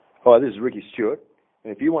Hi, this is Ricky Stewart,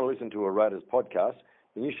 and if you want to listen to a Raiders podcast,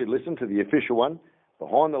 then you should listen to the official one,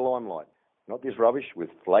 Behind the Limelight, not this rubbish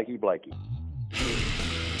with Flaky Blakey. Blake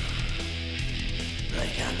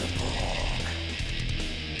and the Pork.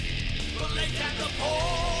 Blake and the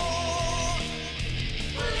Pork.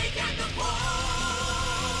 Blake and the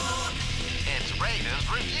Pork. It's Raiders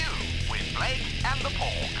Review with Blake and the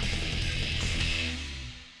Pork.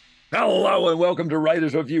 Hello and welcome to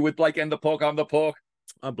Raiders Review with Blake and the Pork. I'm the Pork.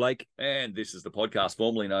 I'm Blake. And this is the podcast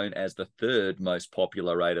formerly known as the third most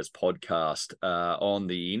popular Raiders podcast on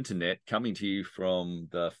the internet, coming to you from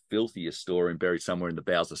the filthiest store buried somewhere in the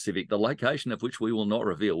bowels of Civic, the location of which we will not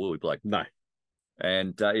reveal, will we, Blake? No.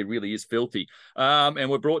 And it really is filthy. And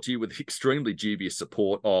we're brought to you with extremely dubious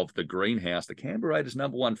support of the Greenhouse, the Canberra Raiders'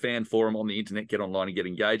 #1 fan forum on the internet. Get online and get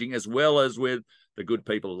engaging, as well as with the good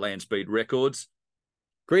people at Landspeed Records.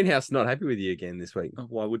 Greenhouse not happy with you again this week. Oh,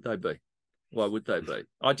 why would they be? Why would they be?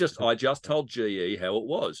 I just told GE how it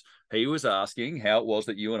was. He was asking how it was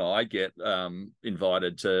that you and I get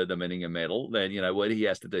invited to the Meninga medal. Then, what he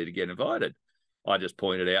has to do to get invited. I just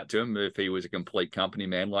pointed out to him if he was a complete company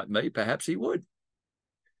man like me, perhaps he would. It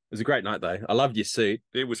was a great night, though. I loved your suit.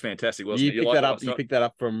 It was fantastic, wasn't it? You picked that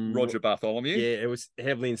up from Roger Bartholomew. Yeah, it was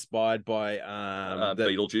heavily inspired by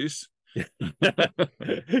Beetlejuice.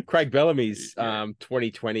 Craig Bellamy's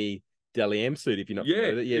 2020 Deli M suit, if you're not familiar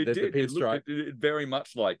with it. Yeah, the pinstripe. It very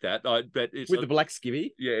much like that. But it's with the black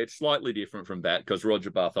skivvy. Yeah, it's slightly different from that because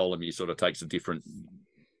Roger Bartholomew sort of takes a different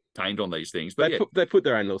paint on these things. But they put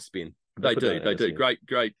their own little spin. They do.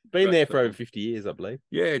 Great. Been there for over 50 years, I believe.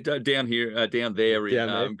 Yeah, down there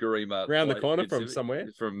in Garima. Around the corner from somewhere.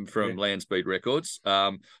 From Landspeed Records.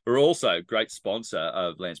 We're also a great sponsor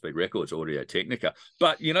of Landspeed Records, Audio Technica.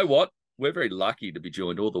 But you know what? We're very lucky to be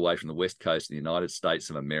joined all the way from the West Coast of the United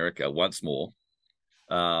States of America once more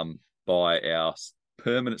by our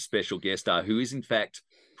permanent special guest star, who is in fact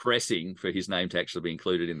pressing for his name to actually be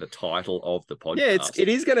included in the title of the podcast. Yeah, it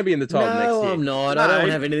is going to be in the title next year. No, I'm not. No. I don't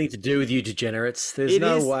have anything to do with you degenerates. There's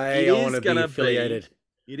no way I want to be affiliated.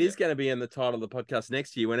 It is going to be in the title of the podcast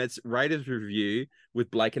next year when it's Raiders Review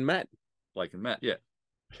with Blake and Matt. Blake and Matt, yeah.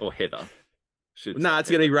 Or Heather. It's going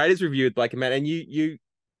to be Raiders Review with Blake and Matt. And you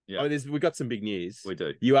yeah. We've got some big news. We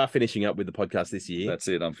do. You are finishing up with the podcast this year. That's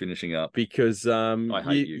it. I'm finishing up. Because I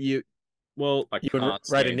hate you. I can't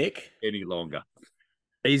Raider Nick any longer.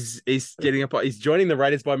 He's getting up. He's joining the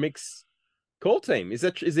Raiders by Mix call team. Is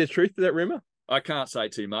there truth to that rumor? I can't say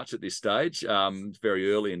too much at this stage. It's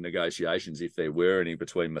very early in negotiations, if there were any,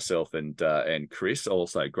 between myself and Chris,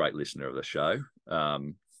 also a great listener of the show.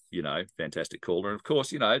 Fantastic caller. And of course,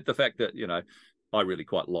 the fact that, I really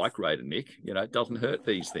quite like Raider Nick, doesn't hurt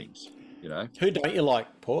these things, Who don't you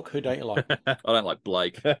like, Pork? Who don't you like? I don't like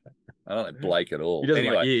Blake. I don't like Blake at all. He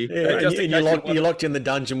doesn't like you. Yeah, you're locked in the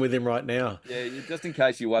dungeon with him right now. Yeah, just in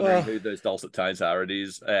case you're wondering who those dulcet tones are, it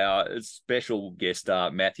is our special guest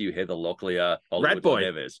star, Matthew Heather Locklear, Rat Boy.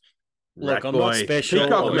 Neves. Look, I'm not special.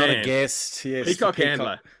 I'm not a guest. Yes, Peacock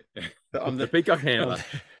handler. I'm the peacock handler.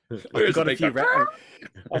 I've got a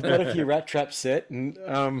few rat traps set, and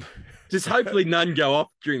just hopefully none go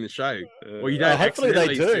off during the show. Or you don't. Hopefully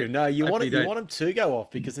they do. No, you want them to go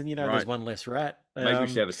off because then there's one less rat. Maybe we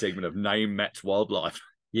should have a segment of name match wildlife.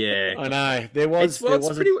 Yeah, I know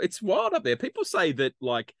it's wild up there. People say that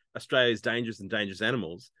like Australia's dangerous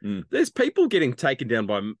animals. There's people getting taken down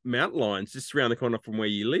by mountain lions just around the corner from where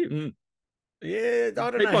you live. Yeah,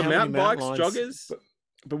 I don't know. People on how mountain many bikes, lions, joggers.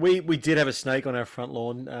 But we did have a snake on our front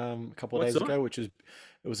lawn a couple of days ago,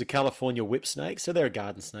 it was a California whip snake. So they're a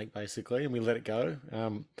garden snake basically, and we let it go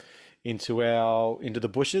into the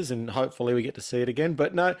bushes, and hopefully we get to see it again.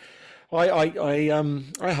 But no,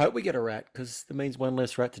 I hope we get a rat because that means one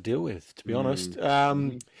less rat to deal with. To be honest,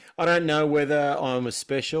 I don't know whether I'm a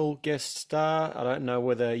special guest star. I don't know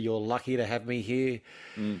whether you're lucky to have me here.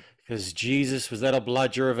 Because Jesus, was that a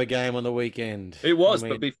bludger of a game on the weekend? It was,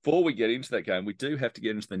 but before we get into that game, we do have to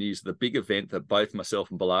get into the news of the big event that both myself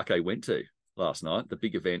and Balake went to last night. The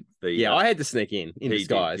big event. I had to sneak in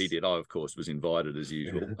disguise. He did. I, of course, was invited as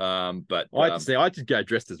usual. But I had to go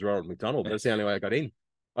dressed as Ronald McDonald. That's the only way I got in.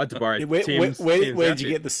 I had to borrow Tim's. Where did you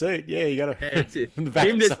get the suit? Yeah, you got to.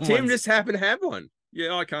 Tim just happened to have one.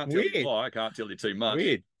 Yeah, I can't tell you. I can't tell you too much.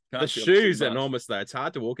 Weird. The shoes are enormous, though. It's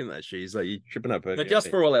hard to walk in those shoes. Like, you're tripping up. But just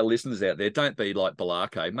for all our listeners out there, don't be like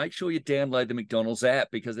Balake. Make sure you download the McDonald's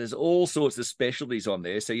app because there's all sorts of specialties on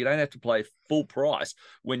there, so you don't have to pay full price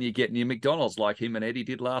when you get your McDonald's like him and Eddie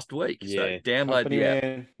did last week. Yeah. So download the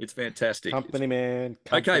app. It's fantastic. Company man.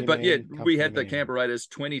 We had the Canberra Raiders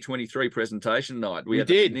 2023 presentation night. We had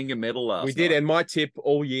the Meninga medal last night. We did, and my tip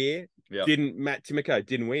all year Matt Timoko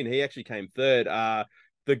didn't win. He actually came third.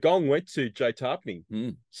 the gong went to Joe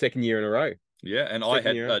Tarpany, second year in a row. Yeah, and I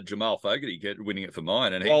had Jamal Fogarty winning it for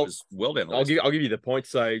mine, and he was well down the list. I'll give you the points.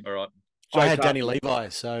 So, all right. I had Danny Levi,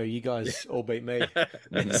 so you guys all beat me.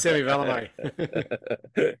 Semi Valame.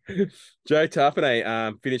 Joe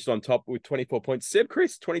Tarpany finished on top with 24 points. Seb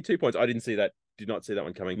Chris, 22 points. I didn't see that. Did not see that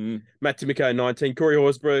one coming. Matt Timiko, 19. Corey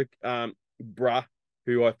Horsburgh,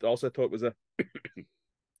 who I also thought was a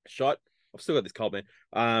shot. I've still got this cold, man.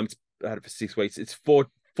 I had it for 6 weeks. It's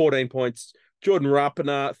 14 points. Jordan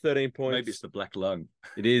Rapana, 13 points. Maybe it's the black lung.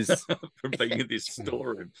 It is. From being in this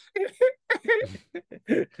storeroom.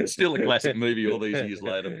 Still a classic movie all these years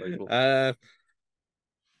later, people.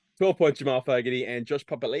 12 points, Jamal Fogarty, and Josh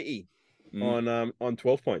Papali'i on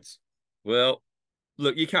 12 points. Well,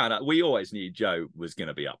 look, you can't. We always knew Joe was going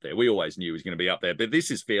to be up there. We always knew he was going to be up there. But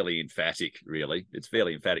this is fairly emphatic, really. It's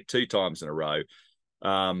fairly emphatic 2 times in a row.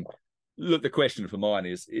 Look, the question for mine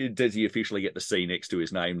is, does he officially get the C next to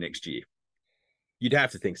his name next year? You'd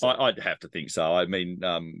have to think so. I'd have to think so. I mean,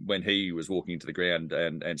 when he was walking into the ground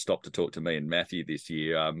and stopped to talk to me and Matthew this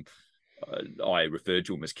year, I referred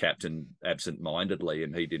to him as captain absent-mindedly,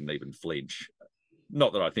 and he didn't even flinch.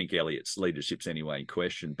 Not that I think Elliott's leadership's anyway in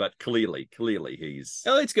question, but clearly he's...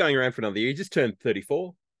 Elliott's going around for another year. He just turned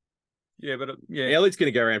 34. Yeah, but Elliott's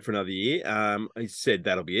going to go around for another year. He said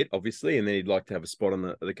that'll be it, obviously, and then he'd like to have a spot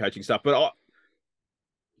on the coaching stuff. But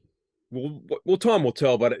well, time will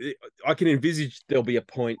tell. But I can envisage there'll be a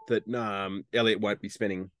point that Elliott won't be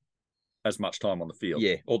spending as much time on the field.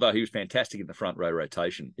 Yeah, although he was fantastic in the front row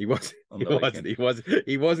rotation. He was.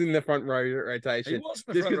 He was in the front row rotation. Just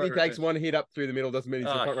because he takes one hit up through the middle doesn't mean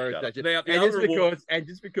he's in the front row rotation. Now,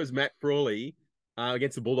 just because Matt Frawley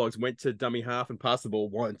against the Bulldogs went to dummy half and passed the ball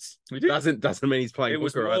once doesn't mean he's playing. It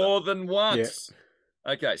was more than once. Yeah.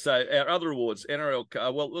 Okay, so our other awards, NRL.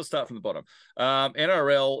 Well, let's start from the bottom.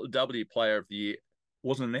 NRLW Player of the Year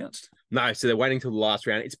wasn't announced. No, so they're waiting till the last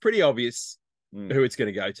round. It's pretty obvious who it's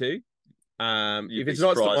going to go to. If it's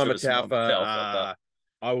not Simon Taufa,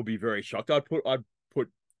 I will be very shocked. I'd put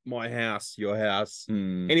my house, your house,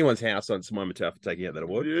 anyone's house on Simon Taufa taking out that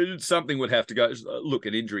award. Something would have to go. Look,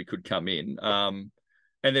 an injury could come in. And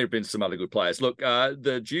there have been some other good players. Look,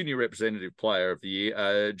 the junior representative player of the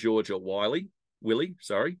year, Georgia Willie,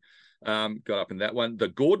 got up in that one. The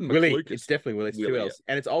Gordon McLucas. It's definitely Willie. It's Willie, 2 L's.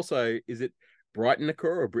 Yeah. And it's also, is it Brighton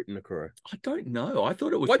Nakura or Britain Nakura? I don't know. I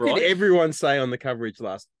thought it was What Brighton. did everyone say on the coverage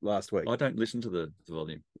last week? I don't listen to the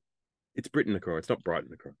volume. It's Britain Nakura. It's not Brighton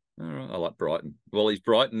Nakura. All right, I like Brighton. Well, he's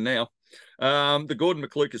Brighton now. The Gordon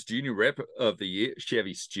McLucas Junior Rep of the Year,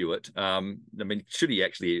 Chevy Stewart. I mean, should he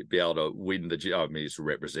actually be able to win he's a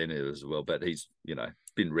representative as well, but he's,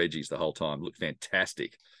 been Reggie's the whole time. Looked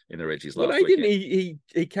fantastic in the Reggie's last weekend.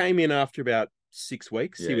 He came in after about 6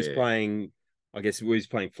 weeks. Yeah, he was playing, I guess he was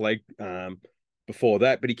playing flag before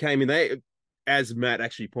that, but he came in there. As Matt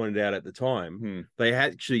actually pointed out at the time, they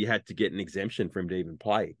actually had to get an exemption for him to even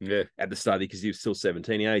play at the start because he was still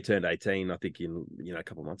 17. He only turned 18, I think, in a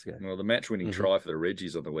couple of months ago. Well, the match-winning try for the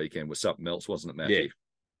Reggies on the weekend was something else, wasn't it, Matthew?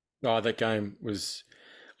 Yeah. Oh, that game was...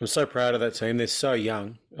 I'm so proud of that team. They're so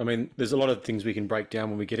young. I mean, there's a lot of things we can break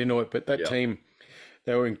down when we get into it, but that team,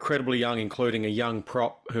 they were incredibly young, including a young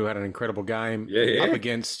prop who had an incredible game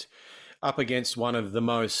up against one of the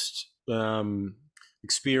most...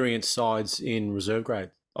 experienced sides in reserve grade.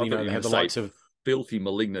 They have the likes of filthy,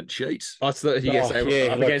 malignant cheats. Up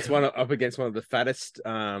against one of the fattest.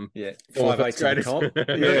 5'8" comp.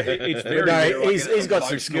 He's got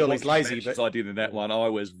some skill. He's lazy. But I did in that one, I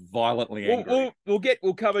was violently angry.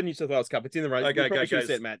 We'll cover New South Wales Cup. It's in the race.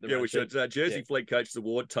 Okay. Matt. We should. Jersey Fleet Coaches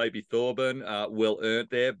Award, Toby Thorburn, well earned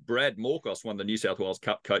there. Brad Morkos won the New South Wales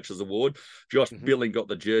Cup Coaches Award. Josh Billing got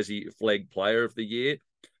the Jersey Flag Player of the Year.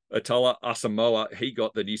 Atola Asamoah, he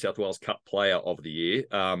got the New South Wales Cup Player of the Year.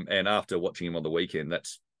 And after watching him on the weekend,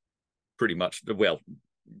 that's pretty much, great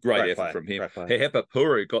effort from him. Hehepa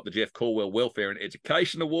Puru got the Jeff Caldwell Welfare and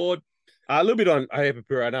Education Award. A little bit on Hehepa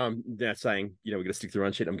Puru. I know I'm now saying, we're going to stick to the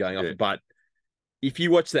run sheet. I'm going off, but if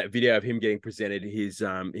you watch that video of him getting presented his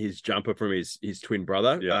jumper from his twin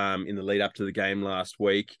brother in the lead up to the game last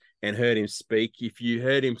week and heard him speak, if you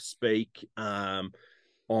heard him speak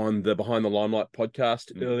on the Behind the Limelight podcast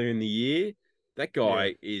earlier in the year, that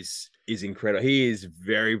guy is incredible. He is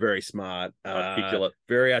very, very smart,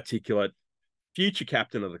 very articulate, future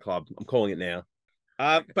captain of the club. I'm calling it now.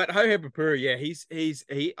 But Hehepa Puru,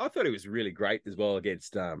 I thought he was really great as well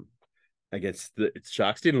against the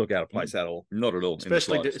Sharks. Didn't look out of place at all. Not at all.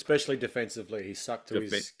 Especially defensively, he stuck to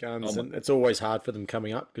his guns, and it's always hard for them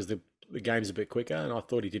coming up because the game's a bit quicker. And I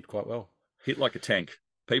thought he did quite well. Hit like a tank.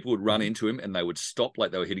 people would run into him and they would stop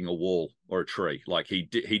like they were hitting a wall or a tree. Like he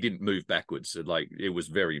didn't move backwards. Like it was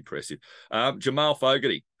very impressive. Jamal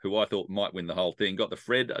Fogarty, who I thought might win the whole thing, got the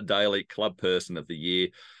Fred Daly Club Person of the Year.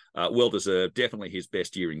 Well deserved. Definitely his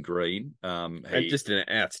best year in green. And just an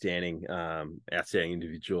outstanding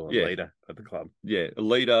individual and leader of the club. Yeah, a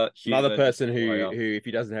leader. Another person who, if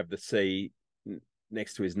he doesn't have the C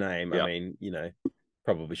next to his name, I mean,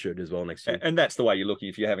 probably should as well next year. And that's the way you're looking.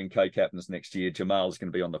 If you're having co-captains next year, Jamal's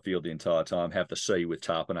going to be on the field the entire time, have the C with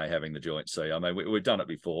Tarpanay having the joint C. I mean, we've done it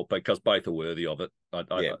before because both are worthy of it.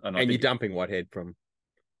 And you're dumping Whitehead from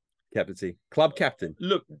captaincy. Club captain.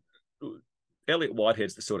 Look, Elliot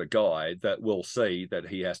Whitehead's the sort of guy that will see that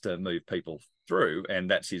he has to move people through, and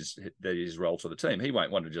that's his role to the team. He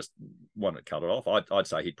won't want to cut it off. I'd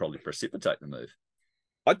say he'd probably precipitate the move.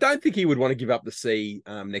 I don't think he would want to give up the C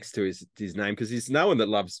next to his name because he's no one that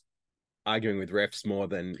loves arguing with refs more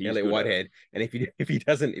than Elliot Whitehead. And if he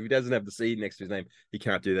doesn't have the C next to his name, he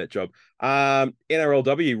can't do that job.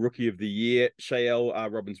 NRLW Rookie of the Year, Shael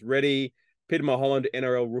Robbins-Ready. Peter Mulholland,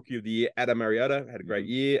 NRL Rookie of the Year, Adam Mariota, had a great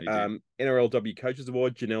year. NRLW Coaches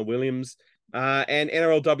Award, Janelle Williams. And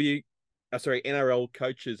NRL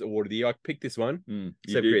Coaches Award of the Year. I picked this one.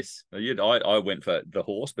 Seb Chris. I went for the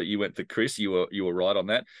horse, but you went for Chris. You were right on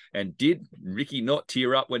that. And did Ricky not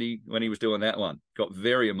tear up when he was doing that one? Got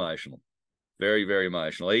very emotional. Very, very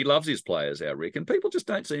emotional. He loves his players, our Rick, and people just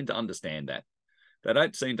don't seem to understand that. They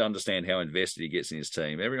don't seem to understand how invested he gets in his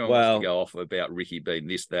team. Everyone wants to go off about Ricky being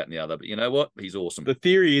this, that, and the other. But you know what? He's awesome. The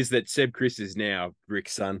theory is that Seb Chris is now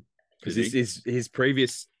Rick's son because his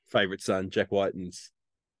previous favourite son, Jack Whiten's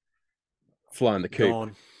flying the coop.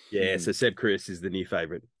 Gone. Yeah, so Seb Chris is the new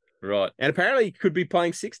favourite. Right. And apparently he could be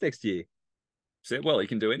playing 6 next year. Well, he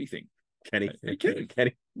can do anything. Can he? Can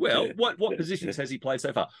he? Well, what positions has he played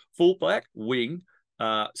so far? Fullback, wing,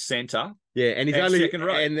 centre. Yeah, and he's and only second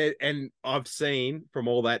row. And I've seen from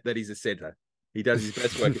all that he's a centre. He does his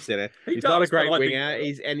best work at centre. He's does, not a great but I winger.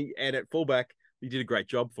 think... And at fullback, he did a great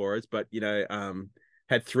job for us. But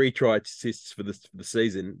had 3 try assists for the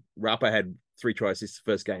season. Rapa had 3 try assists the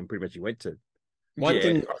first game. Pretty much he went to. One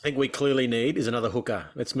thing I think we clearly need is another hooker.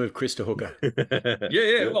 Let's move Chris to hooker.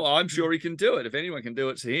 Yeah. Well, I'm sure he can do it. If anyone can do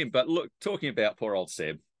it, to him. But look, talking about poor old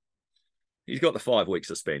Seb, he's got the 5-week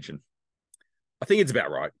suspension. I think it's about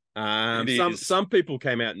right. Some people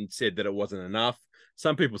came out and said that it wasn't enough.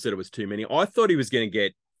 Some people said it was too many. I thought he was going to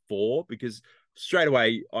get 4 because straight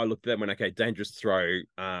away I looked at that and went, okay, dangerous throw.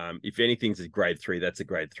 If anything's a grade 3, that's a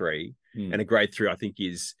grade 3. And a grade 3, I think,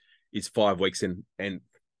 is 5 weeks and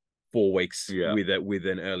 4 weeks with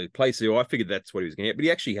an early play. So I figured that's what he was going to get. But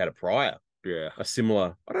he actually had a prior. Yeah. A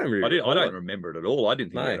similar. I don't remember it at all. I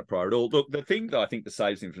didn't think he had a prior at all. Look, the thing that I think that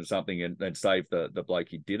saves him from something and saved the bloke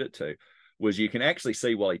he did it to was you can actually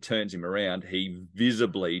see while he turns him around, he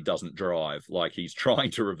visibly doesn't drive. Like he's trying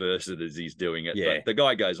to reverse it as he's doing it. Yeah. But the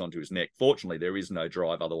guy goes onto his neck. Fortunately, there is no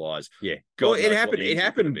drive. Otherwise, it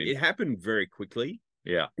happened very quickly.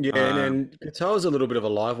 Yeah. Yeah, and Katoa's a little bit of a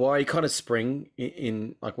live wire. He kind of spring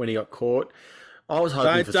in like when he got caught. I was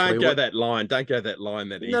hoping for Don't go that line. Don't go that line.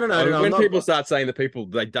 That No. When people start saying that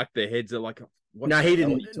they duck their heads, they're like, he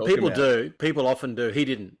didn't. People do. People often do. He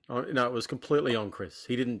didn't. No, it was completely on Chris.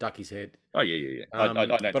 He didn't duck his head. Oh, yeah.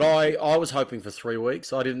 But I was hoping for 3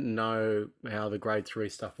 weeks. I didn't know how the grade 3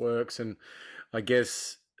 stuff works. And I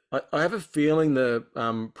guess I have a feeling the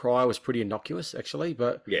prior was pretty innocuous, actually.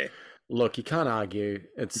 But look, you can't argue.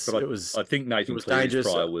 I think Nathan Cleary's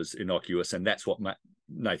prior was innocuous, and that's what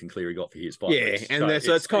Nathan Cleary got for his 5 weeks. And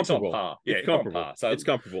so it's comparable. It's on par. It's comparable. So it's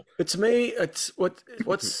comparable. But to me, it's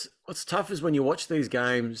what's tough is when you watch these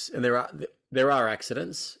games and there are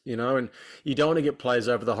accidents, and you don't want to get players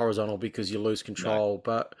over the horizontal because you lose control. No.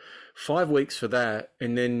 But 5 weeks for that,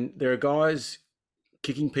 and then there are guys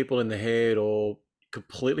kicking people in the head or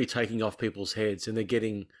completely taking off people's heads, and they're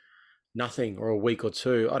getting nothing or a week or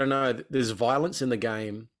 2. I don't know. There's violence in the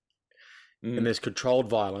game. And there's controlled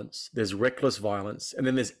violence, there's reckless violence, and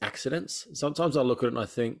then there's accidents. Sometimes I look at it and I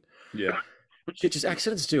think, just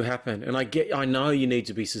accidents do happen. And I know you need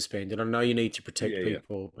to be suspended. I know you need to protect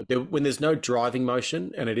people. But when there's no driving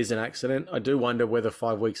motion and it is an accident, I do wonder whether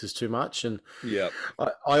 5 weeks is too much. And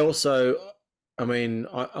I also, I'm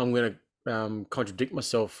going to contradict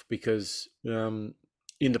myself because in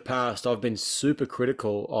the past I've been super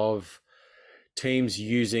critical of teams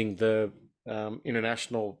using the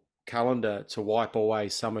international calendar to wipe away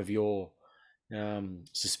some of your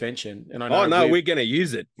suspension. And I know Oh no, we're going to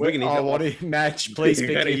use it. We're going I want to match. Please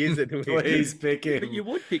pick him. Use it. Please pick him. But you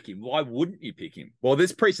would pick him. Why wouldn't you pick him? Well,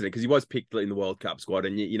 there's precedent because he was picked in the World Cup squad,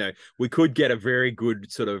 and you know we could get a very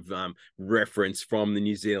good sort of reference from the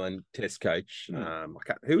New Zealand Test coach. But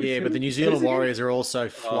the New Zealand Warriors are also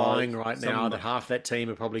flying right now. That half that team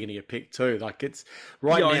are probably going to get picked too. Like it's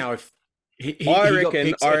right now. If I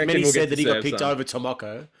reckon many said that he got picked over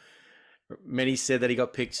Tomoko. Many said that he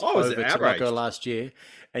got picked over Tomoko last year,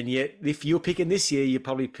 and yet if you're picking this year, you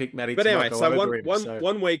probably pick Matty. But anyway, so over him.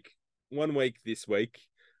 One week this week,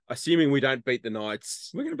 assuming we don't beat the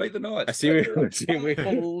Knights, we're going to beat the Knights. Assuming we're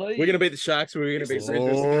going to beat the Sharks, we're going to beat.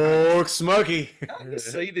 Oh, Smoky!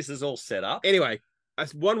 See, this is all set up. Anyway,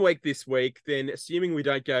 1 week this week. Then, assuming we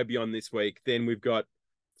don't go beyond this week, then we've got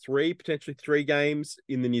potentially three games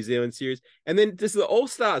in the New Zealand series, and then does the All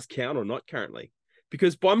Stars count or not currently?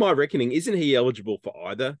 Because by my reckoning, isn't he eligible for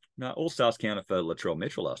either? No, All Stars counted for Latrell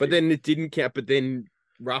Mitchell last year. But then it didn't count. But then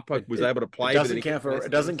Rapa was able to play. It doesn't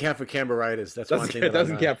count for Canberra Raiders. That's one thing. It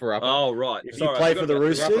doesn't count for Rapa. Oh, right. If you play for the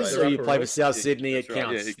Roosters or you play for South Sydney, it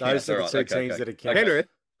counts. Yeah, those are the two teams that it counts.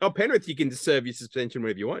 Penrith, you can serve your suspension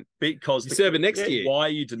whenever you want. Because you serve it next year. Why are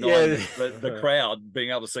you denying the crowd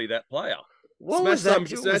being able to see that player? What was that?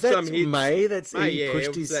 Was that May? He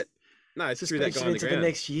pushed his... No, it's through that guy on the ground. The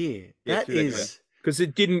next year. That is... Because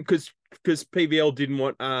PVL didn't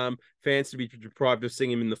want fans to be deprived of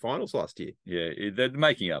seeing him in the finals last year. Yeah, they're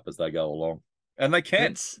making up as they go along. And they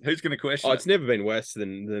can. Who's going to question it? It's never been worse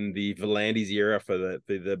than the Volandis era for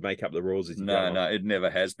the make up the rules. No, it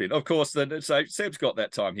never has been. Of course, so Seb's got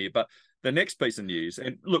that time here, but the next piece of news,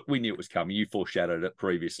 and look, we knew it was coming. You foreshadowed it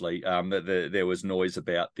previously. That there was noise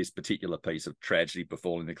about this particular piece of tragedy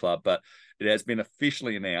befalling the club, but it has been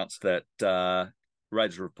officially announced that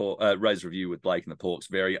Raiders Review with Blake and the Pork's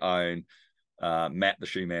very own Matt the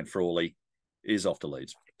Shoeman Frawley is off to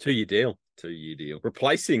Leeds. 2-year deal. 2-year deal.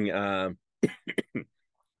 Replacing well,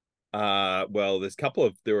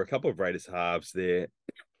 there were a couple of Raiders halves there.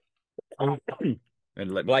 And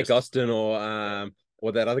Blake Austin or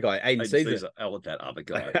that other guy, Aiden Caesar. That other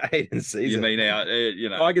guy. Aiden Caesar. You mean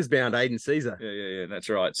Tigers bound Aiden Caesar. Yeah, that's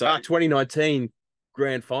right. So 2019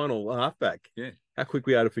 grand final halfback. Yeah. How quick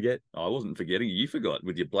we are to forget. I wasn't forgetting. You forgot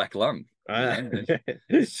with your black lung.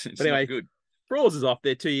 It's anyway, good. Rawls is off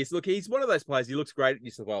there 2 years. Look, he's one of those players. He looks great at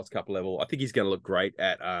New South Wales Cup level. I think he's going to look great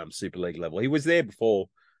at Super League level. He was there before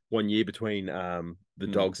 1 year between the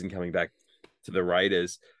Dogs and coming back to the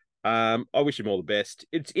Raiders. I wish him all the best.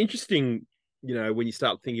 It's interesting, when you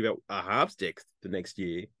start thinking about a halves depth the next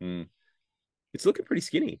year. It's looking pretty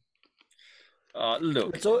skinny.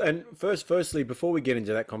 Look, and firstly, before we get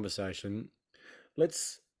into that conversation,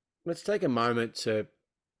 let's take a moment to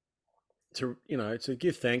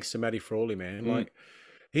give thanks to Matty Frawley, man. Like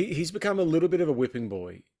he's become a little bit of a whipping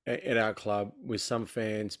boy at our club with some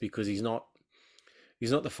fans because he's not the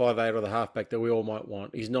 5'8" or the halfback that we all might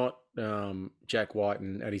want. He's not Jack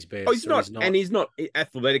Whiten at his best. Oh, he's not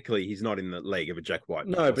athletically. He's not in the league of a Jack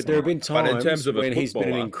Whiten. No, but there have been times in terms of when he's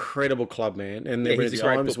been an incredible club man, and there have been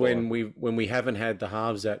times when we haven't had the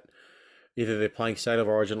halves that either they're playing State of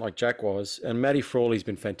Origin like Jack was, and Matty Frawley's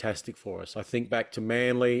been fantastic for us. I think back to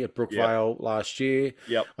Manly at Brookvale last year.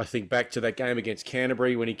 Yep. I think back to that game against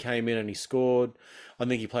Canterbury when he came in and he scored. I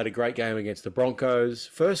think he played a great game against the Broncos.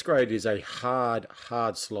 First grade is a hard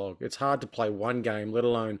slog. It's hard to play one game, let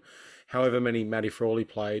alone however many Matty Frawley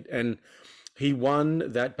played. And he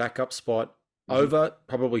won that backup spot over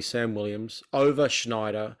probably Sam Williams, over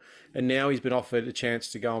Schneider, and now he's been offered a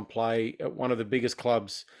chance to go and play at one of the biggest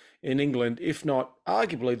clubs in England, if not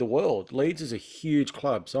arguably the world. Leeds is a huge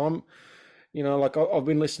club. So I'm, I've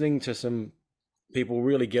been listening to some people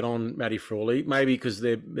really get on Matty Frawley, maybe because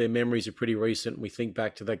their memories are pretty recent. We think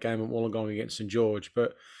back to that game at Wollongong against St George.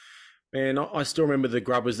 But, man, I still remember the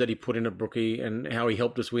grubbers that he put in at Brookie and how he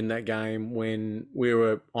helped us win that game when we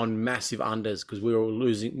were on massive unders because we were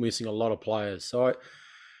missing a lot of players. So,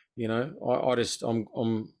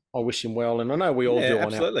 I wish him well, and I know we all do.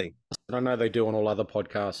 Absolutely. I know they do on all other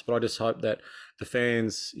podcasts, but I just hope that the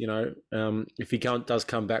fans, if he does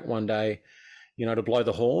come back one day, to blow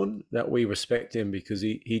the horn, that we respect him because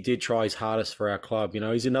he did try his hardest for our club.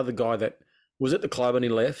 He's another guy that was at the club and he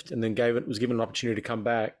left, and then was given an opportunity to come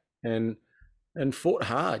back and fought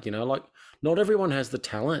hard. Like not everyone has the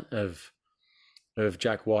talent of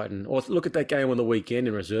Jack Whiten. Or look at that game on the weekend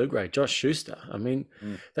in reserve grade, Josh Schuster. I mean,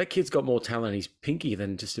 that kid's got more talent. He's pinky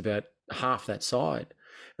than just about half that side.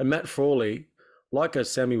 And Matt Frawley like a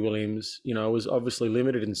Sammy Williams, was obviously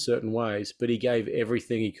limited in certain ways, but he gave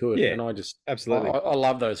everything he could. Yeah, And absolutely. I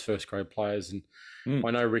love those first grade players, and Mm.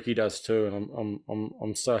 I know Ricky does too. And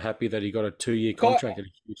I'm so happy that he got a 2-year contract at a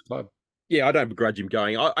huge club. Yeah, I don't begrudge him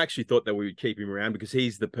going. I actually thought that we would keep him around because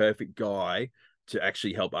he's the perfect guy to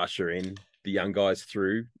actually help usher in the young guys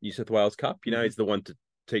through New South Wales Cup. He's the one to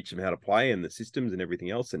teach them how to play and the systems and everything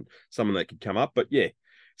else, and someone that could come up. But yeah,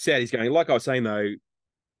 sad he's going. Like I was saying though,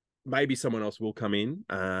 maybe someone else will come in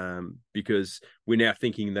because we're now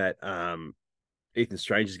thinking that Ethan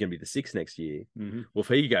Strange is going to be the 6 next year. Mm-hmm. Well, if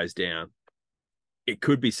he goes down, it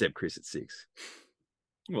could be Seb Chris at 6.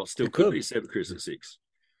 Well, it still could be Seb Chris at 6.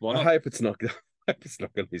 Why not? I hope it's not. I hope it's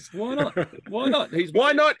not going to be. Why not? Why not?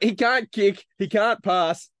 Why not? He can't kick. He can't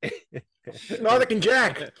pass. Neither can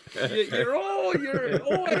Jack. You're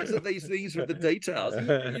always at these things with the details.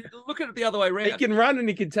 You look at it the other way around. He can run and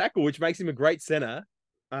he can tackle, which makes him a great centre.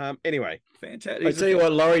 Anyway, fantastic. I tell you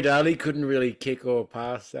what, Laurie Daly couldn't really kick or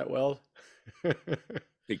pass that well.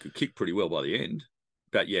 He could kick pretty well by the end.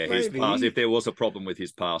 But yeah, his Maybe. pass, if there was a problem with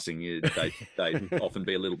his passing, they'd often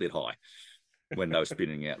be a little bit high when they were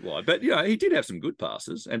spinning out wide. But, he did have some good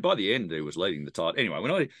passes. And by the end, he was leading the tide.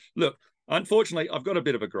 Anyway, unfortunately, I've got a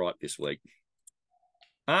bit of a gripe this week.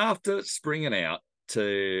 After springing out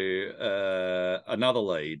to another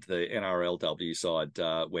lead, the NRLW side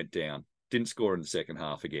went down. Didn't score in the second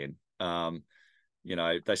half again.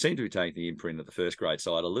 They seem to be taking the imprint of the first grade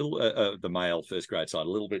side the male first grade side a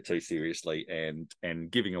little bit too seriously and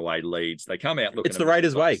giving away leads. They come out looking. It's the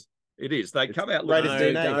Raiders' way. It is. They come out Raiders'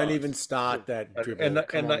 looking. DNA. Don't even start that dribble.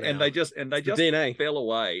 And they just DNA. fell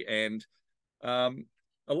away. And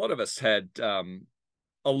a lot of us had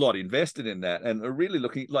a lot invested in that and are really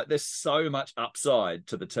looking like there's so much upside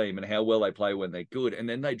to the team and how well they play when they're good, and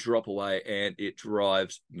then they drop away and it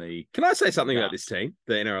drives me. Can I say something about this team,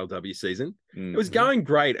 the NRLW season? It was going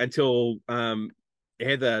great until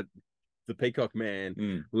Heather, the Peacock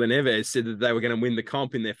man, Leneves, said that they were going to win the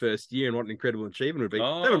comp in their first year and what an incredible achievement it would be.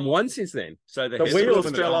 They haven't won since then. So the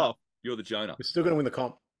wheels fell off. You're the Jonah. We're still going to win the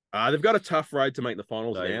comp. They've got a tough road to make the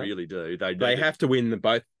finals now. They really do. They have to win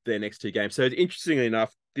both their next 2 games. So interestingly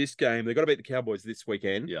enough, this game, they've got to beat the Cowboys this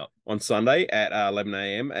weekend on Sunday at 11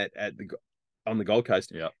 a.m. on the Gold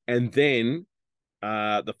Coast. Yeah. And then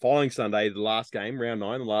the following Sunday, the last game, round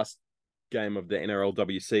 9, the last game of the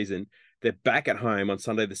NRLW season, they're back at home on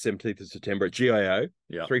Sunday, the 17th of September at GIO,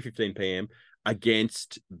 3:15 p.m.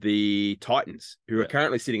 against the Titans, who are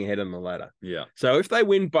currently sitting ahead on the ladder. Yeah. So if they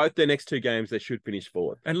win both their next 2 games, they should finish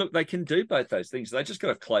 4th. And look, they can do both those things. They just got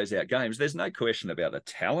to close out games. There's no question about the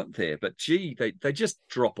talent there, but they just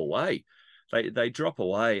drop away. They drop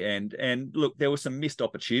away. And look, there were some missed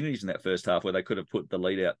opportunities in that first half where they could have put the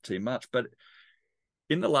lead out too much. But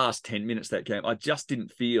in the last 10 minutes of that game, you just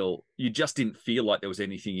didn't feel like there was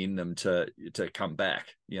anything in them to come back.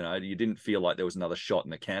 You didn't feel like there was another shot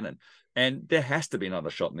in the cannon. And there has to be another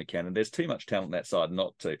shot in the cannon. There's too much talent on that side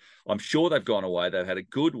not to. I'm sure they've gone away. They've had a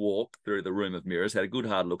good walk through the room of mirrors, had a good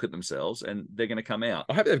hard look at themselves, and they're going to come out.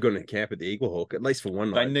 I hope they've gone into camp at the Eagle Hawk, at least for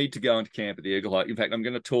one night. They need to go into camp at the Eagle Hawk. In fact, I'm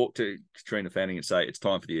going to talk to Katrina Fanning and say, it's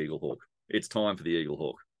time for the Eagle Hawk. It's time for the Eagle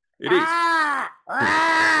Hawk. It is.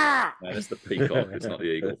 No, that's the Peacock. It's not the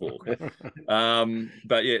Eagle Hawk.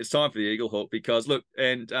 But yeah, it's time for the Eagle Hawk because look,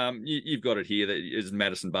 and you've got it here that is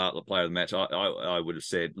Madison Bartlett player of the match. I would have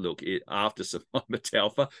said, look, after Survivor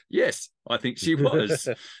Talfa, yes, I think she was.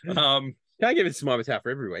 Can't give it to Survivor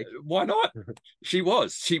Talfa every week. Why not? She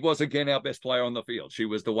was again our best player on the field. She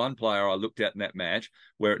was the one player I looked at in that match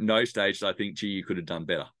where at no stage did I think, gee, you could have done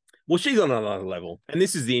better. Well, she's on another level, and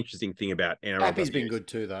this is the interesting thing about NRL. Happy's been good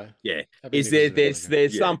too, though. Yeah, Happy's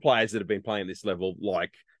there's some players that have been playing this level,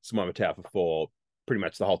 like Simona Taufa for pretty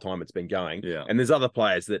much the whole time it's been going. Yeah, and there's other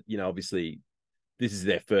players that obviously this is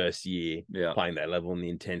their first year Yeah. playing that level and the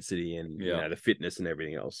intensity and the fitness and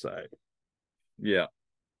everything else. So Yeah.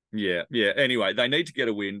 Anyway, they need to get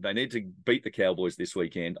a win. They need to beat the Cowboys this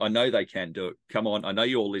weekend. I know they can do it. Come on. I know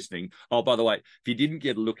you're all listening. Oh, by the way, if you didn't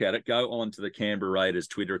get a look at it, go on to the Canberra Raiders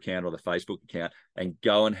Twitter account or the Facebook account and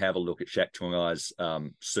go and have a look at Shaq Tuangai's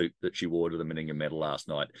suit that she wore to the Meninga medal last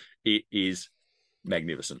night. It is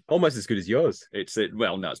magnificent. almost as good as yours. It's better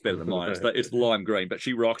than mine. It's lime green, but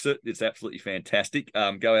she rocks it. It's absolutely fantastic.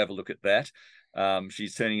 Go have a look at that.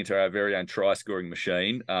 She's turning into our very own try-scoring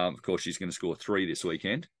machine. Of course, she's going to score 3 this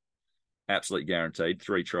weekend. Absolutely guaranteed.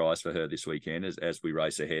 3 tries for her this weekend as we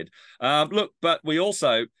race ahead. Look, but we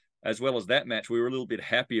also, as well as that match, we were a little bit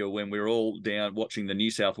happier when we were all down watching the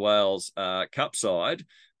New South Wales Cup side,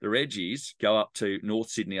 the Reggies, go up to North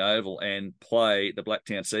Sydney Oval and play the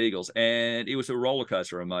Blacktown Seagulls. And it was a roller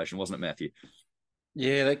coaster of emotion, wasn't it, Matthew?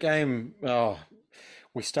 Yeah, that game. Oh,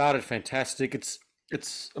 We started fantastic. It's.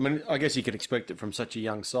 I mean, I guess you could expect it from such a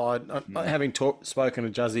young side. Having spoken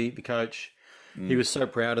to Juzzy, the coach, he was so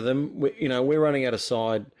proud of them. We're running out of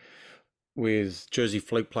side with Jersey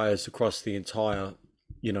Fleet players across the entire,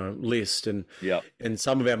 list, and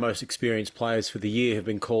some of our most experienced players for the year have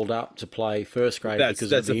been called up to play first grade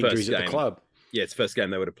because of the injuries at the club. Yeah, it's the first game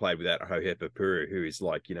they would have played without Hohepa Puru, who is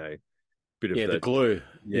like, bit of the glue.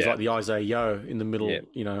 He's like the Isaiah Yo in the middle,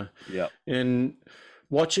 And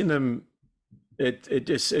watching them,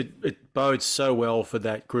 it bodes so well for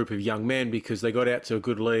that group of young men because they got out to a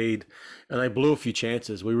good lead and they blew a few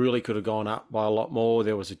chances. We really could have gone up by a lot more.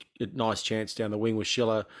 There was a nice chance down the wing with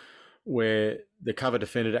Schiller where the cover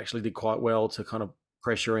defender actually did quite well to kind of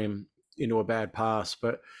pressure him into a bad pass.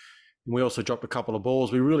 But we also dropped a couple of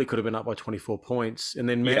balls. We really could have been up by 24 points. And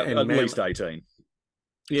then at least 18.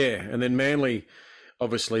 Yeah, and then Manly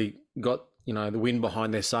obviously got, the wind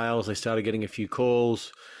behind their sails. They started getting a few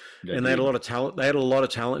calls. They had a lot of talent. They had a lot of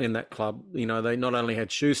talent in that club. They not only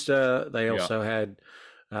had Schuster, they also had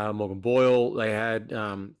Morgan Boyle. They had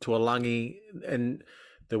Tuolangi and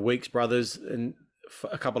the Weeks brothers and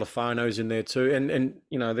a couple of Whānaus in there too. And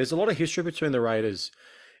there's a lot of history between the Raiders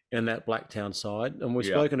and that Blacktown side. And we've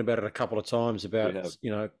spoken about it a couple of times about,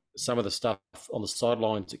 some of the stuff on the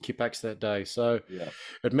sidelines at Kipax that day. So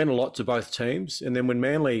it meant a lot to both teams. And then when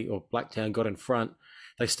Manly or Blacktown got in front,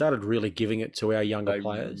 they started really giving it to our younger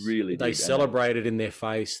players. They celebrated in their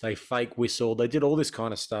face. They fake whistled. They did all this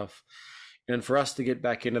kind of stuff. And for us to get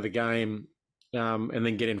back into the game and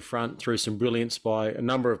then get in front through some brilliance by a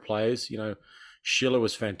number of players, Schiller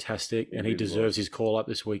was fantastic and he deserves his call up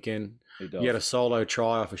this weekend. He had a solo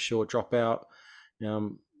try off a short dropout.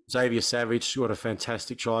 Xavier Savage got a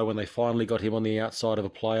fantastic try when they finally got him on the outside of a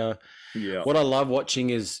player. Yeah. What I love watching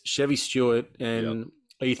is Chevy Stewart and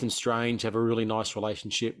Ethan Strange have a really nice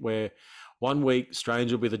relationship where one week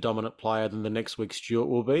Strange will be the dominant player, then the next week Stewart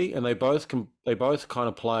will be, and they both kind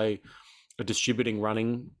of play a distributing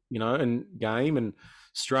running, and game. And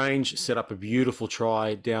Strange set up a beautiful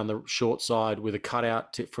try down the short side with a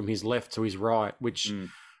cutout from his left to his right, which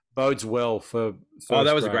bodes well for.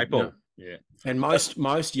 That was a great ball. Yeah. And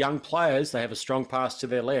most young players, they have a strong pass to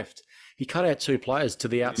their left. He cut out two players to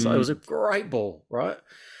the outside. It was a great ball, right?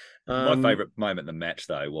 My favourite moment in the match,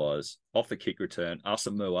 though, was off the kick return,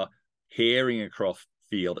 Asamoah herring across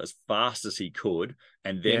field as fast as he could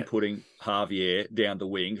and then putting Javier down the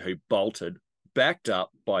wing, who bolted, backed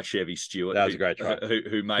up by Chevy Stewart. That was a great try.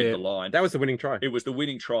 Who made the line. That was the winning try. It was the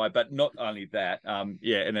winning try, but not only that, and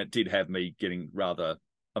it did have me getting rather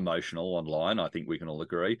emotional online. I think we can all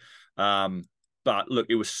agree. But look,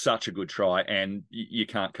 it was such a good try, and you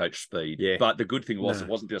can't coach speed. Yeah. But the good thing was it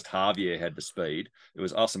wasn't just Javier had the speed; it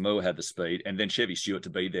was Asamoah had the speed, and then Chevy Stewart to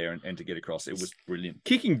be there and to get across. It was brilliant.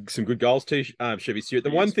 Kicking some good goals too, Chevy Stewart. The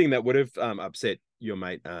one thing that would have upset your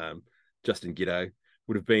mate Justin Giddo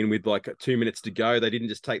would have been with like 2 minutes to go. They didn't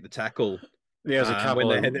just take the tackle. There was a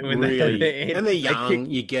couple and they're young.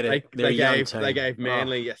 You get it. They gave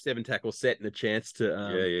Manly a 7-tackle set and a chance to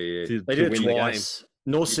they did it twice.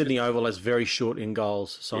 North Sydney Oval has very short in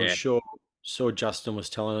goals, so I'm sure Justin was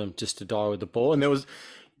telling them just to die with the ball. And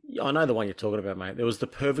I know the one you're talking about, mate. There was the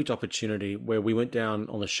perfect opportunity where we went down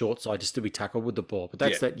on the short side just to be tackled with the ball. But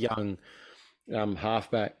that's that young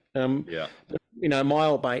halfback. My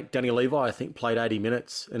old mate Danny Levi, I think, played 80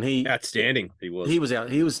 minutes, and outstanding. He was out.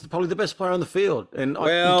 He was probably the best player on the field. And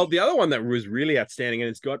the other one that was really outstanding, and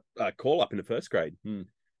it's got a call up in the first grade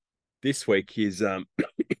this week is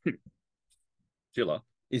Schiller.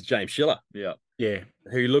 Is James Schiller. Yeah.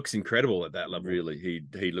 Who looks incredible at that level. Really,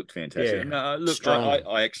 he looked fantastic. Yeah. Look,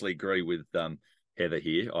 I actually agree with Heather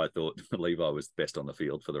here. I thought Levi was best on the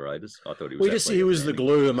field for the Raiders. I thought he was the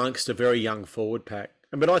glue amongst a very young forward pack.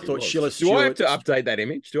 But I thought Schiller. Do I have to update that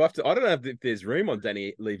image? I don't know if there's room on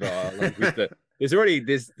Danny Levi.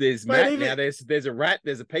 There's Matt now. There's a rat.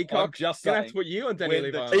 There's a peacock. I'm just gonna have to put you on Danny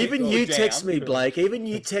Levi. Even you text me, Blake. Even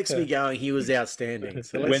you text me going, he was outstanding.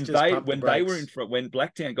 So when they were in front, when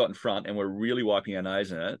Blacktown got in front and were really wiping our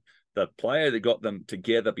nose in it, the player that got them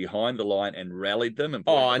together behind the line and rallied them and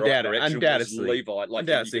undoubtedly, Levi.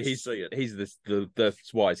 He's the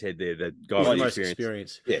wise head there, the guy with most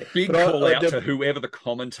experience. Yeah, big call out to whoever the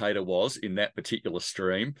commentator was in that particular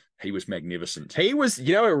stream. He was magnificent. He was,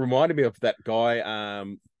 it reminded me of that guy,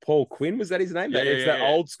 Paul Quinn. Was that his name? It's that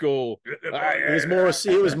old school. He was more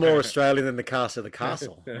Australian than the cast of the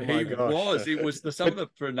castle. It was some of the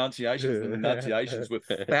pronunciations were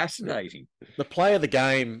fascinating. The play of the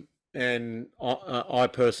game. And I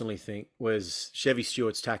personally think was Chevy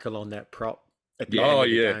Stewart's tackle on that prop at the end of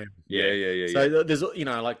the game. Yeah. So there's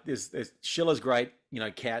like there's Schiller's great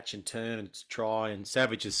catch and turn and try, and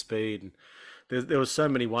Savage's speed, and there was so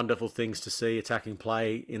many wonderful things to see attacking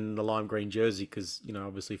play in the lime green jersey because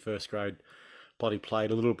obviously first grade bloody played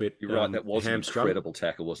a little bit. You're right. That was an hamstrung. incredible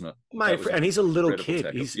tackle, wasn't it? Mate, and he's a little kid.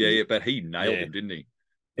 But he nailed him, didn't he?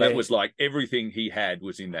 That was like everything he had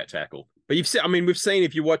was in that tackle. But we've seen,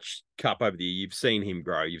 if you watch Cup over the year, you've seen him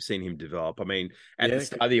grow, you've seen him develop. I mean, at the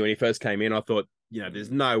start of the year when he first came in, I thought, there's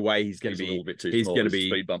no way he's going to be a little bit too small. He's going to be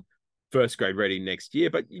speed bump. First grade ready next year.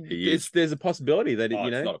 But there's a possibility that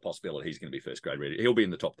it's not a possibility. He's going to be first grade ready. He'll be in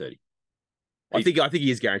the top 30. I think he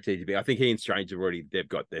is guaranteed to be. I think he and Strange have already. They've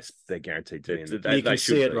got this. They're guaranteed to be. You can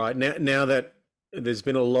see it right now that there's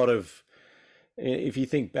been a lot of. If you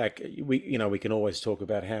think back, we can always talk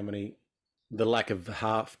about the lack of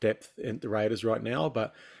half depth in the Raiders right now,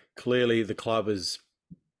 but clearly the club has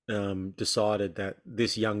decided that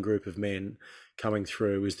this young group of men coming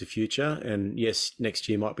through is the future. And yes, next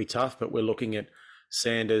year might be tough, but we're looking at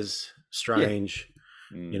Sanders, Strange.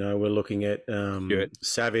 We're looking at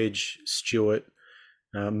Savage, Stewart,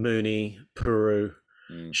 Mooney, Puru,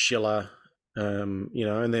 Schiller,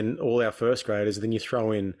 and then all our first graders. Then you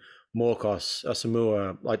throw in Morkos,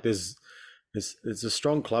 Asamoah. Like there's a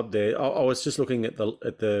strong club there. I was just looking at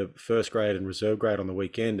the first grade and reserve grade on the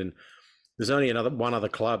weekend, and there's only one other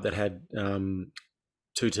club that had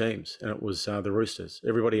 2 teams, and it was the Roosters.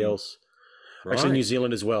 Everybody else. Right. Actually, New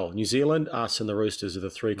Zealand as well. New Zealand, us, and the Roosters are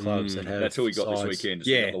the 3 clubs that have. That's who we got this weekend.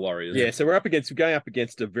 The Warriors. Yeah, so we're going up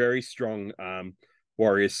against a very strong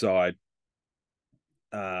Warriors side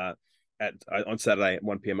on Saturday at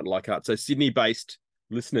 1 p.m. at Leichhardt. So Sydney-based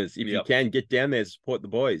listeners, if you can get down there, support the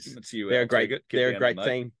boys. They're a great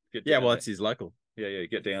team. It's his local. Yeah,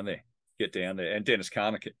 get down there. And Dennis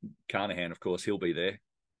Carnahan, of course, he'll be there.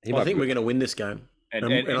 I think we're going to win this game. And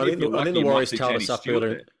I think the Warriors tailed us up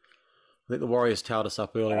earlier. I think the Warriors tailed us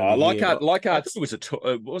up earlier. Leichhardt. It was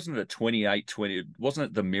wasn't it a 28-20? Wasn't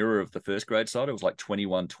it the mirror of the first grade side? It was like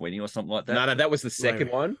 21-20 or something like that. No, that was the second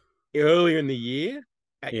one. Earlier in the year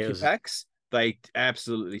at Kipax, they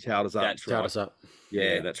absolutely tailed us up. That's right. Tailed us up.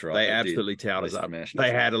 Yeah, that's right. They absolutely tailed us up.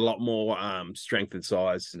 They had a lot more strength and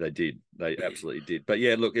size. They did. They absolutely did. But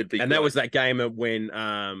yeah, look, it'd be. And that was that game when,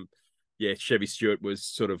 Chevy Stewart was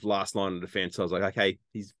sort of last line of defense. I was like, okay,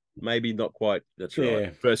 he's maybe not quite. That's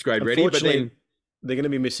right. First grade ready, but then they're going to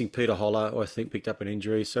be missing Peter Holler, who I think picked up an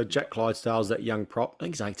injury. So Jack Clydesdale's that young prop. I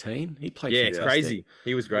think he's 18. He played. Yeah, it's crazy.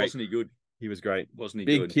 He was great. Wasn't he good? He was great. Wasn't he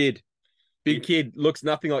Big good? Big kid. Looks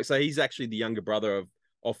nothing like. So he's actually the younger brother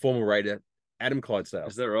of former Raider Adam Clydesdale.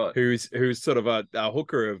 Is that right? Who's sort of a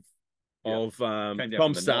hooker of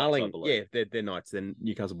Tom Starling. Knights, they're Knights. They're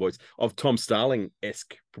Newcastle boys of Tom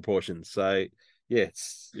Starling-esque proportions. So yeah,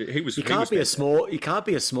 you can't be a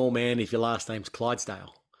small man if your last name's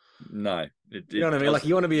Clydesdale. No, you know what I mean. Like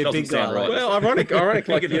you want to be a big guy. Right. Well, ironic,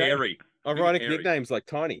 like hairy. Ironic nicknames like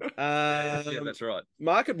Tiny. Yeah, that's right.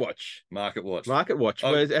 Market Watch.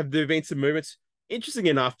 Well, have there been some movements? Interesting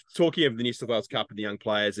enough, talking of the New South Wales Cup and the young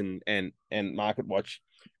players and Market Watch,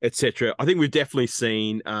 etc. I think we've definitely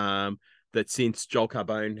seen that since Joel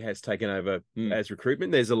Carbone has taken over as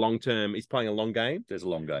recruitment, there's a long-term. He's playing a long game. There's a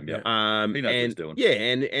long game, yeah. He knows what he's doing. Yeah,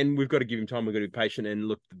 and we've got to give him time. We've got to be patient. And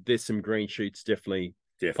look, there's some green shoots definitely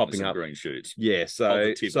popping up. Green shoots. Yeah,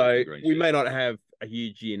 so we may not have a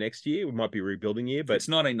huge year next year. We might be a rebuilding year, but it's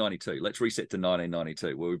 1992. Let's reset to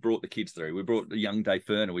 1992, where we brought the kids through. We brought a young Dave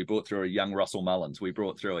Ferner. We brought through a young Russell Mullins. We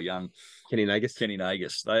brought through a young Kenny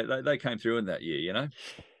Nagus. They came through in that year,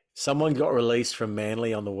 Someone got released from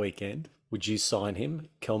Manly on the weekend. Would you sign him,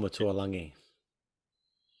 Kelma Tuolangi?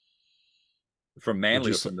 From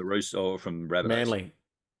Manly or from the Roos or from Rabbitohs? Manly.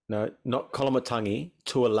 No, not Kolomatangi,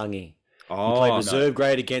 Tuolangi. Oh, he played reserve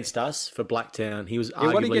grade against us for Blacktown. He was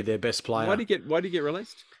arguably their best player. Why did he get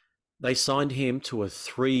released? They signed him to a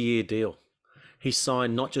 3-year deal. He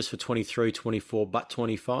signed not just for 23, 24, but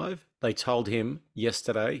 25. They told him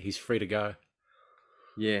yesterday he's free to go.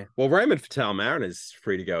 Yeah. Well, Raymond Fatal-Marin is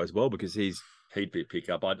free to go as well because he'd be a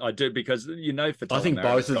pickup. I do because Fatal. I think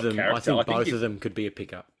both of them. I think both of them could be a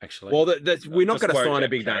pickup. Actually. Well, we're not going to sign a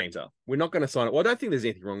big name. We're not going to sign it. Well, I don't think there's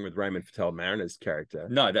anything wrong with Raymond Fatal-Mariner's character.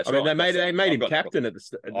 No, that's right. I mean, they made him captain at the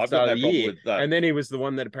start of the year, and then he was the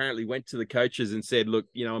one that apparently went to the coaches and said, "Look,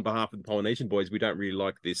 on behalf of the Polynesian boys, we don't really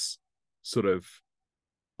like this sort of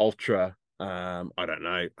ultra,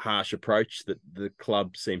 harsh approach that the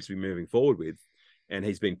club seems to be moving forward with." And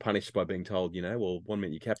he's been punished by being told, 1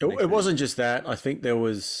 minute you captain. It wasn't just that. I think I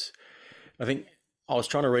was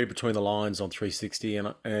trying to read between the lines on 360,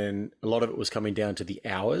 and a lot of it was coming down to the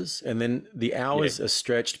hours, and then the hours are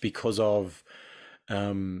stretched because of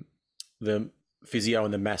the physio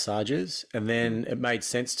and the massages. And then it made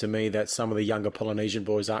sense to me that some of the younger Polynesian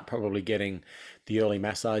boys aren't probably getting the early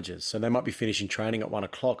massages. So they might be finishing training at 1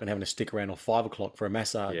 o'clock and having to stick around till 5 o'clock for a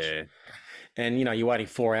massage. Yeah. And, you're waiting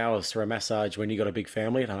 4 hours for a massage when you've got a big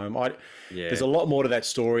family at home. There's a lot more to that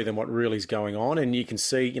story than what really is going on. And you can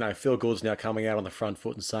see, Phil Gould's now coming out on the front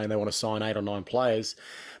foot and saying they want to sign 8 or 9 players.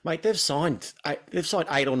 Mate, they've signed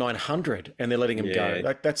 8 or 900 and they're letting them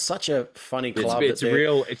go. That's such a funny club.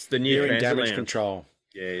 It's the new damage lounge. Control.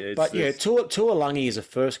 Yeah. Tuolangi is a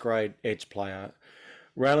first-grade edge player.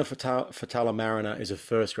 Raylan Fatala Mariner is a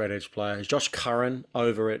first-grade edge player. Josh Curran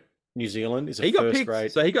over at New Zealand is a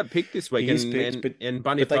first-grade. So he got picked this week, and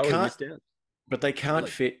Bunny Fowler missed out. But they can't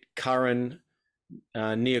fit Curran,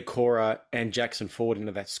 Niokora, and Jackson Ford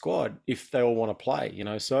into that squad if they all want to play.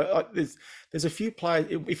 So there's a few players.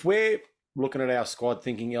 If we're looking at our squad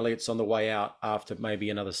thinking Elliott's on the way out after maybe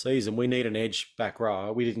another season, we need an edge back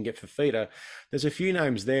row. We didn't get Fafita. There's a few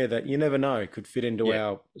names there that you never know could fit into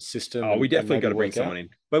our system. Oh, we definitely got to bring someone in.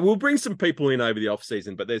 But we'll bring some people in over the off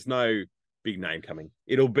season. But there's no big name coming.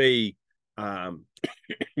 It'll be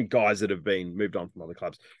guys that have been moved on from other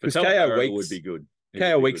clubs. Because KO Weeks would be good.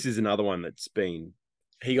 KO Weeks is another one that's been.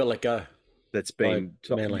 He got let go. That's been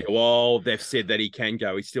well, they've said that he can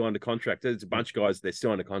go. He's still under contract. There's a bunch of guys they're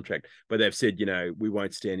still under contract, but they've said, we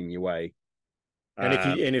won't stand in your way. And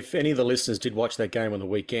if any of the listeners did watch that game on the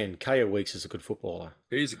weekend, KO Weeks is a good footballer.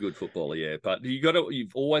 He's a good footballer, yeah. But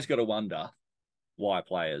you've always got to wonder why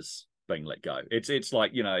players being let go. It's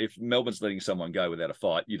like, if Melbourne's letting someone go without a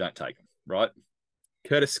fight, you don't take them, right?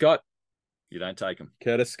 Curtis Scott. You don't take him.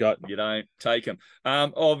 Curtis Scott. You don't take him.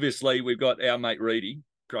 Obviously, we've got our mate Reedy,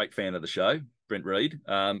 great fan of the show, Brent Reed,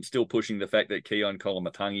 still pushing the fact that Keon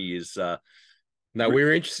Kolamatangi is... no, we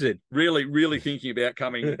were interested. Really, really thinking about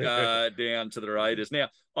coming down to the Raiders. Now,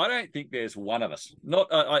 I don't think there's one of us.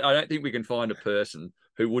 I don't think we can find a person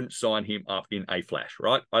who wouldn't sign him up in a flash,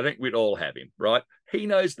 right? I think we'd all have him, right? He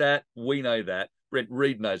knows that. We know that. Brent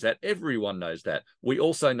Reed knows that. Everyone knows that. We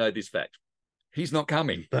also know this fact. He's not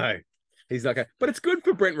coming. No. He's not going. But it's good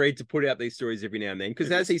for Brent Reed to put out these stories every now and then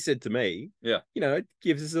because, as he said to me, it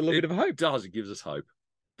gives us a little bit of hope. It does. It gives us hope.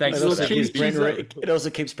 Thanks for that. It also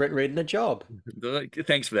keeps Brent Reed in a job.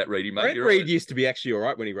 Thanks for that, Reedy, mate. Brent Reed used to be actually all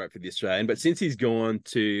right when he wrote for The Australian, but since he's gone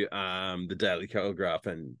to the Daily Telegraph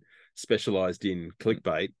and specialised in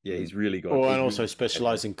clickbait, he's really gone. And also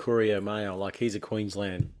specialised in Courier Mail. Like, he's a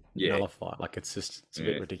Queensland nullifier. Like, it's a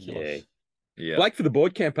bit ridiculous. Yeah. Blake for the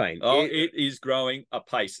board campaign. Oh, it is growing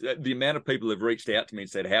apace. The amount of people have reached out to me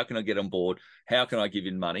and said, how can I get on board? How can I give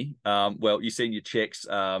in money? Well, you send your checks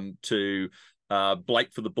to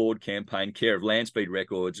Blake for the board campaign, care of Landspeed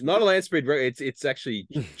Records. Not a Landspeed Records. It's actually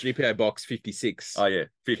GPO Box 56. Oh, yeah.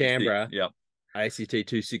 56. Canberra. Yep. ACT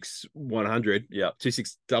 26100. Yep.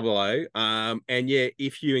 2600. And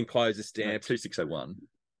if you enclose a stamp. No, 2601.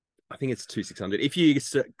 I think it's 2600. If you...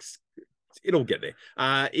 It'll get there.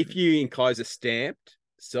 If you enclose a stamped,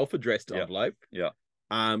 self-addressed envelope,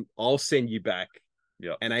 I'll send you back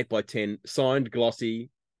an 8x10 signed, glossy,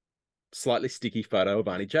 slightly sticky photo of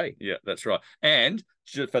Arnie J. Yeah, that's right. And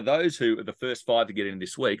for those who are the first 5 to get in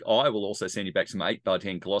this week, I will also send you back some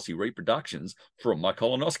 8x10 glossy reproductions from my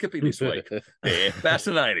colonoscopy this week. They're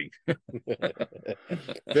fascinating.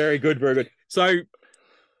 Very good, very good. So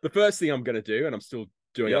the first thing I'm going to do, and I'm still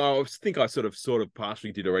doing. I think I sort of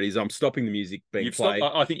partially did already. Is I'm stopping the music being played.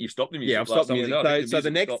 I think you've stopped the music. Yeah, I've stopped the music. So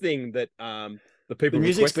the next thing that the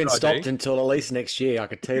music's been stopped until at least next year. I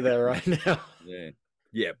could tell you that right now.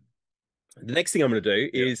 Yeah. The next thing I'm going to do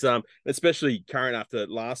is especially current after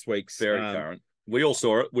last week's very current. We all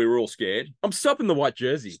saw it. We were all scared. I'm stopping the white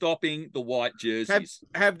jerseys. Stopping the white jerseys.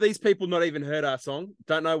 Have these people not even heard our song?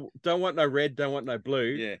 Don't want no red. Don't want no blue.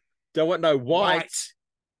 Yeah. Don't want no white.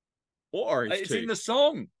 Or orange. It's in the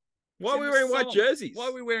song. Why are we wearing white jerseys? Why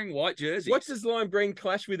are we wearing white jerseys? What does lime green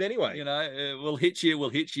clash with anyway? We'll hit you,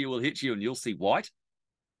 and you'll see white.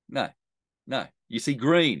 No. You see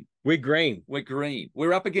green. We're green.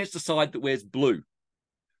 We're up against a side that wears blue.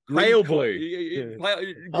 Pale blue.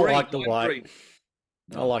 I like the white. Green.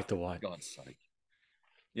 I like the white. For God's sake.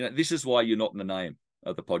 This is why you're not in the name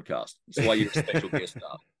of the podcast. This is why you're a special guest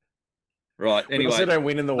star. Right. Anyway, we also don't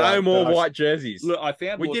win in the white. No more white jerseys. Look, I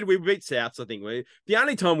found we beat Souths. I think the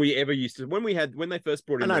only time we ever used to when they first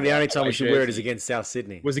brought in. I know the only time we should wear it is against South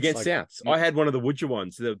Sydney. Was against Souths. I had one of the Woodger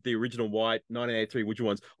ones, the original white 1983 Woodger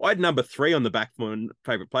ones. I had number 3 on the back for my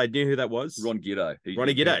favourite player. Do you know who that was? Ron Giddo.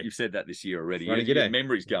 Ronnie Giddo. You've said that this year already. Ronnie Giddo.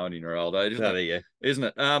 Memory's going in Geraldo, isn't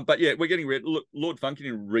it? But yeah, we're getting ready. Look, Lord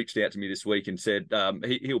Funkington reached out to me this week and said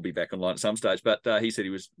he'll be back online at some stage. But he said he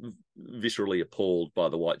was viscerally appalled by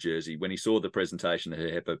the white jersey when he saw the presentation of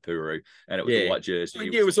Hepo Puru and it was the white jersey. He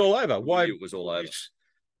knew it was all over. Why? It was all over.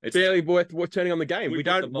 It's barely worth turning on the game. We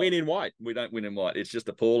don't win in white. We don't win in white. It's just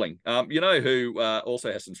appalling. You know who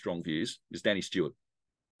also has some strong views is Danny Stewart.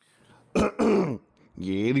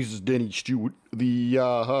 Yeah, this is Danny Stewart, the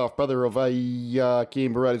half-brother of a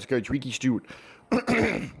Canberra Raiders coach, Ricky Stewart.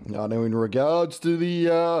 Now, in regards to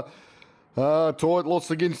the tight loss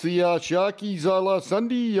against the Sharkies last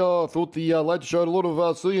Sunday, I thought the lads showed a lot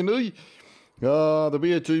of C&E. The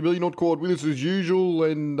BA2B not quite with us as usual,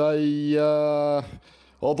 and I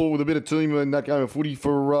thought with a better team in that game of footy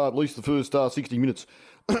for at least the first 60 minutes.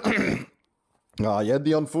 You had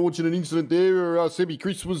the unfortunate incident there where Sebi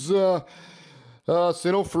Chris was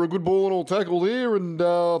sent off for a good ball and all tackle there, and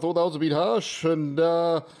I thought that was a bit harsh, and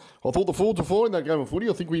I thought the Fords were fine in that game of footy.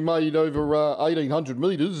 I think we made over 1,800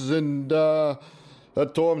 metres, and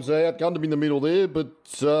at times they outgunned them in the middle there, but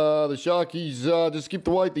the Sharkies just skipped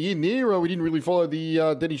away at the end there. We didn't really follow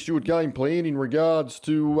the Danny Stewart game plan in regards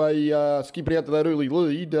to skipping out to that early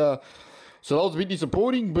lead. So that was a bit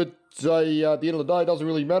disappointing, but at the end of the day, it doesn't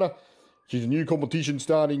really matter. She's a new competition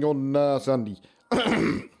starting on Sunday.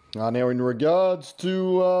 Now, in regards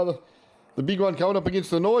to the big one coming up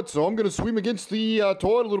against the Knights, so I'm going to swim against the tide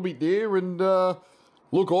a little bit there. And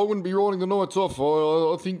look, I wouldn't be writing the Knights off.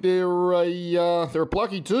 I think they're a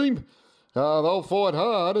plucky team. They'll fight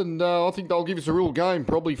hard, and I think they'll give us a real game,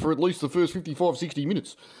 probably for at least the first 55, 60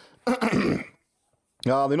 minutes.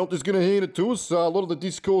 They're not just going to hand it to us. A lot of the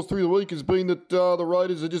discourse through the week has been that the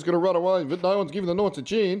Raiders are just going to run away with it. No one's giving the Knights a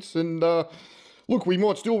chance, and look, we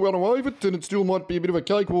might still run away with it, and it still might be a bit of a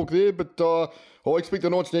cakewalk there, but I expect the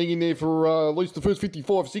Knights to hang in there for at least the first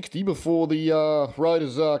 55, 60 before the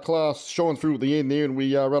Raiders class shines through at the end there, and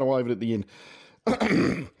we run away with it at the end.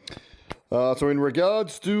 So in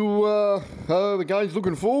regards to the games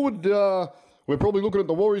looking forward, we're probably looking at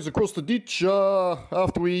the Warriors across the ditch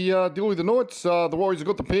after we deal with the Knights. The Warriors have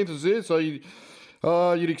got the Panthers there, so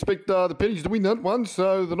you'd expect the Pennies to win that one.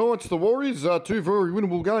 So the Knights, the Warriors, two very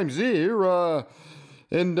winnable games there.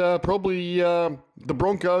 And probably the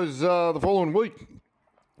Broncos the following week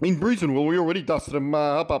in Brisbane. Well, we already dusted them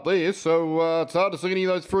up there, so it's hard to see any of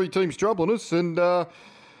those three teams troubling us. And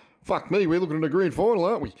fuck me, we're looking at a grand final,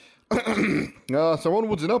 aren't we? So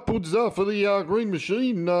onwards and upwards for the Green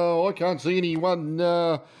Machine. I can't see anyone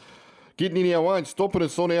getting in our way and stopping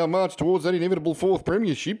us on our march towards that inevitable fourth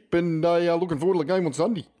premiership, and looking forward to the game on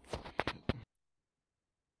Sunday.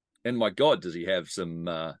 And my God, does he have some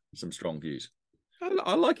strong views?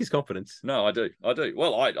 I like his confidence. No, I do.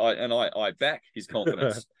 Well, I back his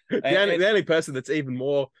confidence. The only person that's even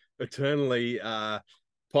more eternally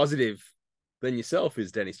positive than yourself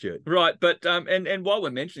is Danny Stewart. Right, but and while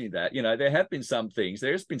we're mentioning that, you know, there have been some things.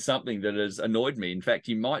 There has been something that has annoyed me. In fact,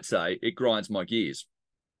 you might say it grinds my gears.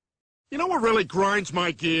 You know what really grinds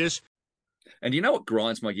my gears? And you know what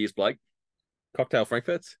grinds my gears, Blake? Cocktail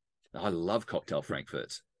Frankfurts. I love cocktail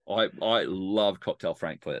Frankfurts. I love cocktail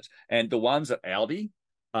Frankfurts. And the ones at Aldi,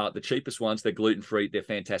 the cheapest ones, they're gluten-free, they're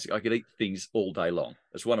fantastic. I could eat things all day long.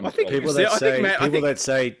 It's one of my people that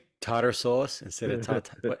say tartar sauce instead of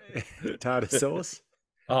tartar sauce.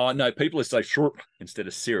 Oh, no, people who say syrup instead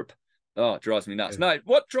of syrup. Oh, it drives me nuts. No,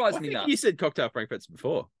 what drives me nuts? You said cocktail Frankfurts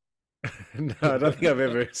before. No, I don't think I've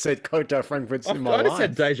ever said cocktail Frankfurts in my life. I just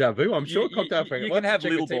said deja vu. I'm sure cocktail Frankfurts. You can have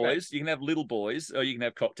little boys. You can have little boys, or you can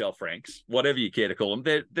have cocktail Franks, whatever you care to call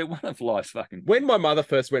them. They're one of life's fucking. When my mother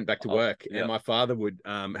first went back to work, and my father would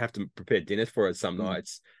have to prepare dinners for us some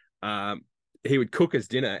nights, he would cook us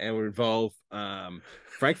dinner and would involve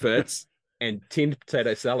Frankfurts and tinned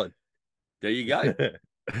potato salad. There you go.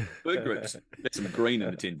 Food groups. There's some green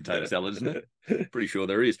in the tinned potato salad, isn't it? Pretty sure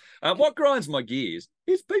there is. What grinds my gears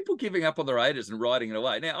is people giving up on the Raiders and riding it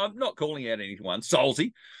away. Now, I'm not calling out anyone,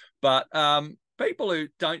 Solzy, but people who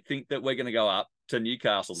don't think that we're going to go up to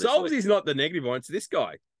Newcastle this week. Solzy's not the negative one. It's this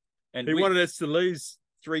guy. And he wanted us to lose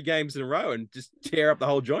 3 games in a row and just tear up the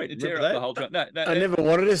whole joint. No, I never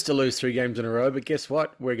wanted us to lose 3 games in a row, but guess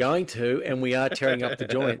what? We're going to, and we are tearing up the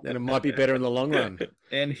joint, and it might be better in the long run.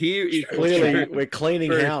 And here is clearly we're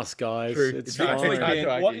cleaning house, guys. It's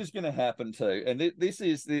fine. What is going to happen too? And this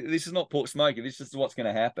is not pork smoking. This is what's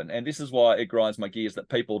going to happen, and this is why it grinds my gears that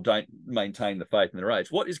people don't maintain the faith in the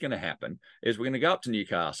Raids. What is going to happen is we're going to go up to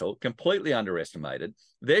Newcastle, completely underestimated.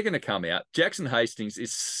 They're going to come out. Jackson Hastings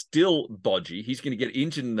is still bodgy. He's going to get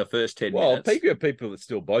injured in the first 10 minutes. Well, people that's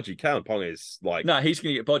still bodgy. Kalen Ponga is like... No, he's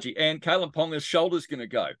going to get bodgy. And Kalen Ponga's shoulder's going to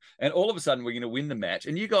go. And all of a sudden, we're going to win the match.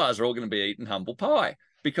 And you guys are all going to be eating humble pie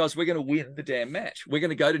because we're going to win the damn match. We're going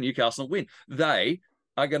to go to Newcastle and win. They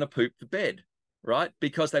are going to poop the bed. right?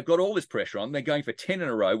 Because they've got all this pressure on. They're going for 10 in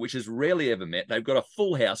a row, which is rarely ever met. They've got a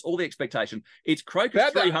full house, all the expectation. It's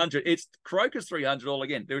Crocus 300. It's Crocus 300 all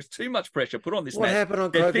again. There is too much pressure put on this match. What happened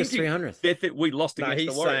on Crocus 300? We lost against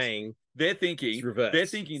the Warriors. Saying they're thinking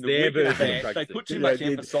the their week version in of advance, they Crocus. put too much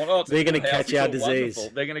emphasis on, they're going to catch our disease.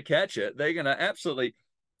 Wonderful. They're going to catch it. They're going to absolutely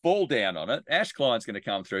fall down on it. Ash Klein's going to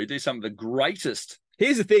come through, do some of the greatest.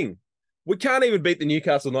 Here's the thing. We can't even beat the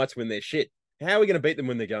Newcastle Knights when they're shit. How are we going to beat them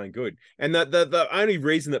when they're going good? And the only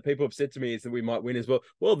reason that people have said to me is that we might win is,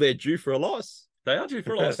 well, they're due for a loss. They are due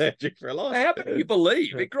for a loss. They're due for a loss. How can you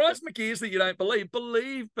believe? It grinds my gears that you don't believe.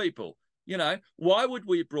 Believe people. You know, why would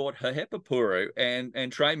we have brought Hehepapuru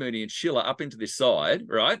and Trey Mooney and Schiller up into this side,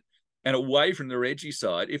 right? And away from the Reggie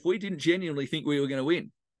side if we didn't genuinely think we were going to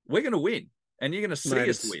win? We're going to win. And you're going to see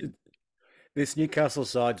us win. This Newcastle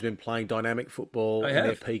side's been playing dynamic football and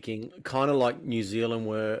they're peaking, kind of like New Zealand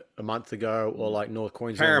were a month ago or like North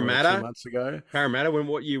Queensland were 2 months ago. Parramatta,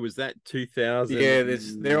 what year was that? 2000? Yeah,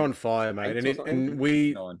 they're on fire, mate. And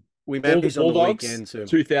we managed on the weekend to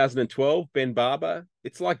 2012, Ben Barber.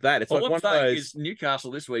 It's like that. It's like one of those. Is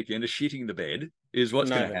Newcastle this weekend is shitting the bed is what's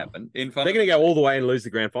going to happen. They're going to go all the way and lose the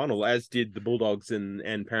grand final, as did the Bulldogs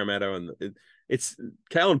and Parramatta and. It's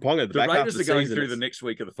Cal and Ponga. The Raiders are going through the next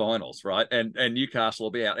week of the finals, right? And Newcastle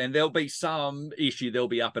will be out. And there'll be some issue. They'll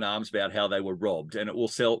be up in arms about how they were robbed, and it will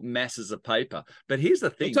sell masses of paper. But here's the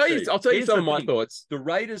thing. I'll tell you some of my thoughts. The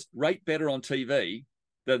Raiders rate better on TV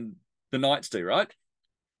than the Knights do, right?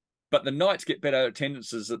 But the Knights get better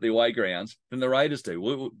attendances at the away grounds than the Raiders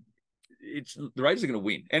do. The Raiders are going to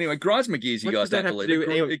win. Anyway, grinds my gears, you guys don't believe it.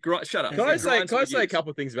 Anyway, shut up. Can I say a couple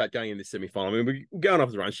of things about going in this semi-final? I mean, we're going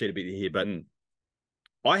off the run sheet a bit here, but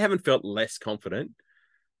I haven't felt less confident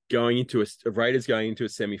going into Raiders going into a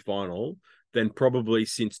semi-final than probably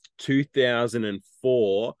since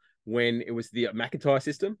 2004 when it was the McIntyre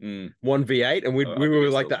system, 1v8, and we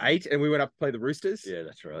were like the 8, and we went up to play the Roosters. Yeah,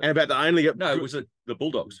 that's right. And about the only it was the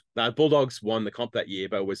Bulldogs. No, Bulldogs won the comp that year,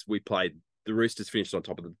 but we played the Roosters finished on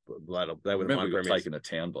top of the ladder. They were we were taken to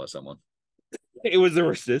town by someone. It was the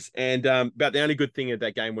Roosters, and about the only good thing of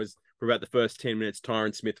that game was for about the first 10 minutes,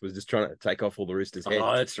 Tyron Smith was just trying to take off all the Roosters' heads.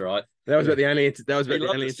 Oh, that's right. That was about the only. That was about the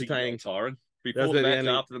only entertaining. Tyron before the match,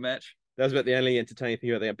 after the match. That was about the only entertaining thing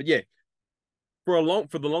about that. But yeah, for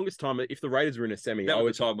the longest time, if the Raiders were in a semi, that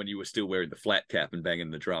was the time when you were still wearing the flat cap and banging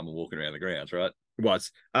the drum and walking around the grounds, right? It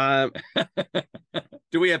was.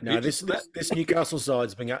 Do we have this Newcastle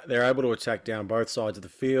side's they're able to attack down both sides of the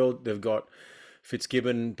field. They've got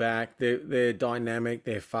Fitzgibbon back. They're dynamic.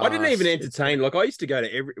 They're fast. I didn't even entertain. I used to go to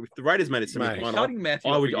if the Raiders made it semi-final.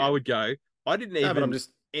 I would go. I didn't even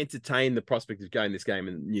entertain the prospect of going this game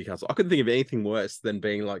in Newcastle. I couldn't think of anything worse than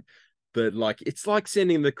being like. But it's like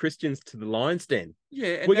sending the Christians to the lion's den.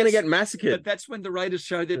 Yeah, we're going to get massacred. But that's when the Raiders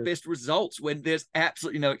show their best results, when there's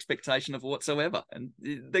absolutely no expectation of whatsoever, and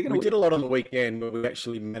they're going to. We did a lot on the weekend where we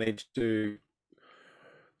actually managed to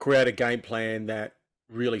create a game plan that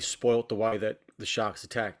really spoilt the way that the Sharks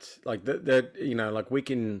attacked. Like we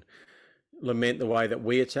can lament the way that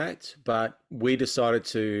we attacked, but we decided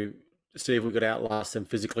to see if we could outlast them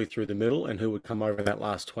physically through the middle and who would come over that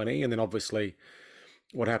last 20, and then obviously.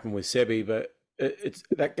 What happened with Sebi, but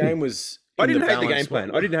that game was. I didn't hate the game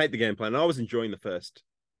plan. I didn't hate the game plan. I was enjoying the first.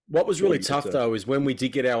 What was really tough though is when we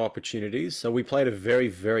did get our opportunities. So we played a very,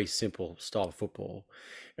 very simple style of football,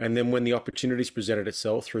 and then when the opportunities presented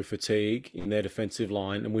itself through fatigue in their defensive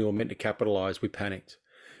line, and we were meant to capitalise, we panicked.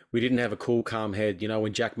 We didn't have a cool, calm head. You know,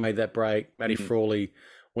 when Jack made that break, Matty Frawley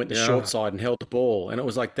went the short side and held the ball, and it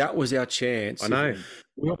was like that was our chance. I know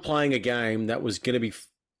we were playing a game that was going to be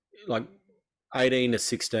like.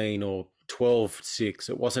 18-16 or 12-6.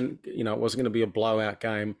 It wasn't going to be a blowout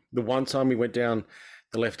game. The one time we went down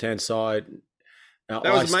the left-hand side, that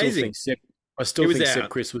was amazing. I still think Seb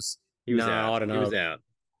Chris was. He was out. I don't know.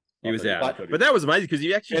 He was out. But that was amazing because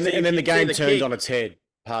you actually. And then the game turned on its head.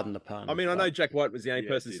 Pardon the pun. I mean, I know Jack White was the only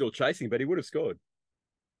person still chasing, but he would have scored.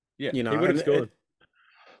 Yeah, he would have scored.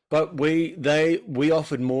 But we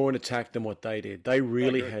offered more in attack than what they did. They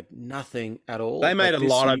really had nothing at all. They made a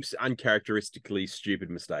lot of uncharacteristically stupid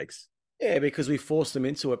mistakes. Yeah, because we forced them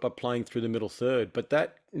into it by playing through the middle third. But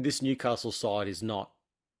this Newcastle side is not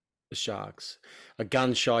the Sharks. A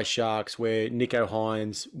gun-shy Sharks where Nico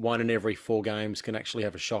Hines, 1 in every 4 games, can actually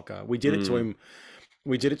have a shocker. We did it to him.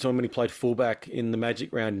 We did it to him when he played fullback in the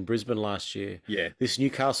Magic round in Brisbane last year. Yeah. This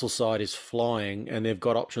Newcastle side is flying and they've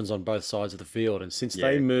got options on both sides of the field. And since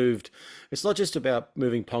they moved, it's not just about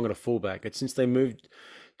moving Ponga to fullback. It's since they moved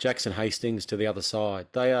Jackson Hastings to the other side.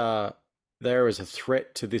 They're as a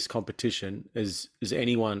threat to this competition as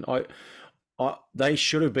anyone. They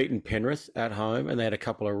should have beaten Penrith at home, and they had a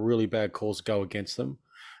couple of really bad calls go against them.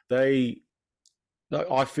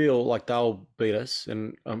 I feel like they'll beat us,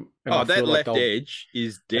 and I that feel like left edge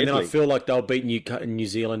is deadly. and then I feel like they'll beat New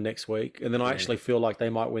Zealand next week, and then I actually feel like they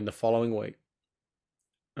might win the following week.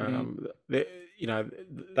 They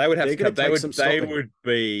would have to come. They would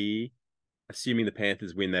be, assuming the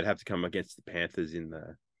Panthers win, they'd have to come against the Panthers in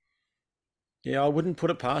the. Yeah, I wouldn't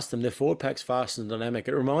put it past them. Their forward pack's fast and dynamic.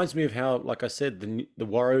 It reminds me of how, like I said, the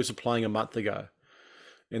Warriors were playing a month ago,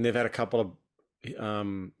 and they've had a couple of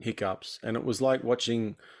hiccups, and it was like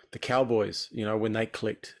watching the Cowboys, when they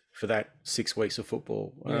clicked for that 6 weeks of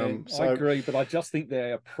football. I agree, but I just think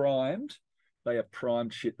they are primed. They are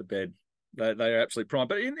primed shit the bed. They are absolutely primed.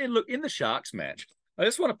 But in the Sharks match, I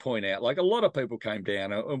just want to point out, like, a lot of people came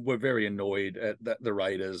down and were very annoyed at the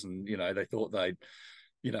Raiders, and they thought they'd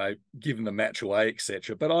given the match away,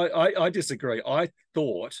 etc. But I disagree. I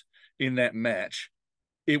thought in that match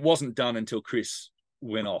it wasn't done until Chris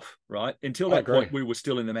went off, right? Until that point, we were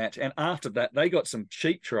still in the match. And after that, they got some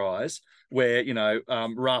cheap tries where,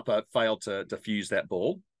 Rapa failed to defuse that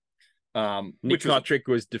ball. Nick Kotrick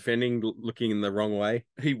was defending, looking in the wrong way.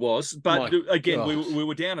 He was. But again, we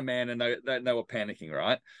were down a man and they were panicking,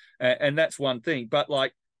 right? And that's one thing. But,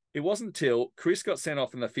 like, it wasn't until Chris got sent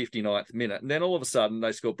off in the 59th minute, and then all of a sudden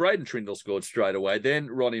they scored. Braden Trindle scored straight away, then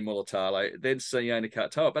Ronnie Mulatalo, then Sione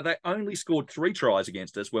Katoa. But they only scored 3 tries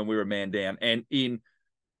against us when we were a man down, and in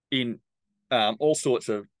all sorts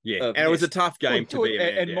of and it was a tough game to be in.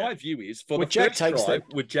 And my view is, for the first try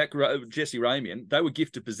with Jesse Ramian, they were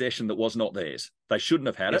gifted possession that was not theirs. They shouldn't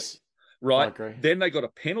have had it. Right. Then they got a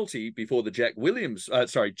penalty before Jack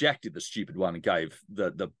did the stupid one and gave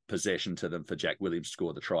the possession to them for Jack Williams to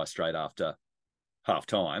score the try straight after half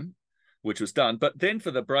time, which was done. But then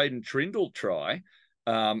for the Braden Trindle try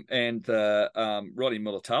and the Roddy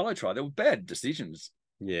Mulatalo try, there were bad decisions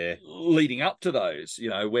leading up to those,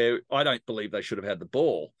 where I don't believe they should have had the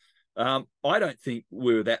ball. I don't think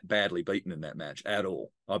we were that badly beaten in that match at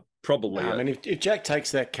all. If Jack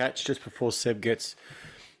takes that catch just before Seb gets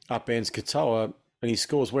upends Katoa and he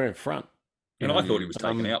scores, we're in front. And I thought he was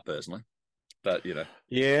taken out personally, but yeah.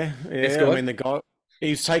 I mean, the guy,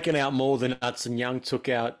 he's taken out more than Hudson Young took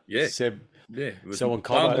out Seb. Yeah, it was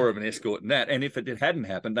far more of an escort than that. And if it hadn't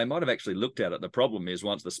happened, they might have actually looked at it. The problem is,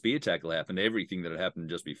 once the spear tackle happened, everything that had happened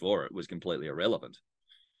just before it was completely irrelevant.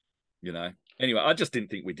 Anyway, I just didn't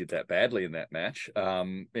think we did that badly in that match.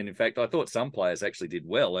 And in fact, I thought some players actually did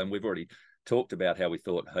well, and we've already talked about how we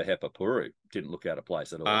thought Hehepa Puru didn't look out of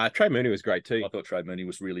place at all. Trey Mooney was great too. I thaught Trey Mooney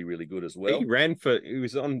was really, really good as well. He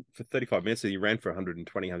was on for 35 minutes, and he ran for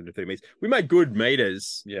 120, 130 meters. We made good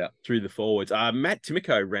meters through the forwards. Matt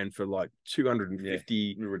Timoko ran for like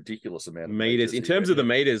 250 ridiculous amount of meters. In terms of the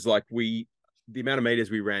meters, like the amount of meters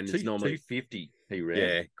we ran is normally 250 he ran.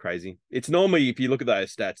 Yeah, crazy. It's normally, if you look at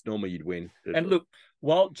those stats, normally you'd win. And look,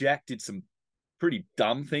 while Jack did some pretty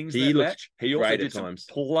dumb things in that match, he also did some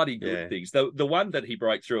bloody good things. The one that he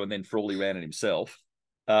broke through and then Frawley ran it himself,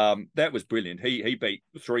 that was brilliant. He beat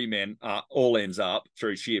 3 men, all ends up,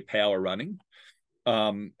 through sheer power running,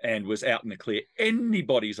 and was out in the clear.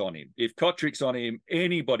 Anybody's on him. If Kotrick's on him,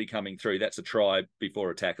 anybody coming through, that's a try before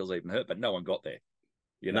a tackle's even hurt, but no one got there.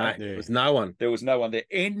 There was no one. There was no one there.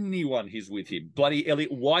 Anyone is with him. Bloody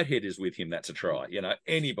Elliot Whitehead is with him. That's a try.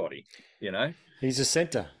 Anybody. He's a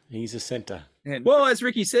centre. And, well, as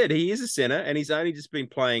Ricky said, he is a centre, and he's only just been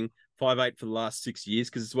playing 5'8" for the last 6 years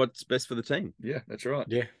because it's what's best for the team. Yeah, that's right.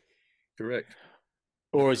 Yeah, correct.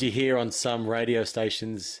 Or as you hear on some radio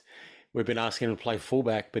stations, we've been asking him to play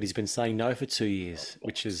fullback, but he's been saying no for 2 years,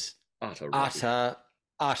 which is utter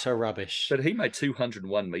rubbish. But he made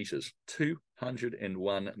 201 metres.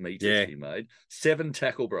 201 metres he made. 7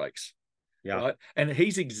 tackle breaks. Yeah. Right? And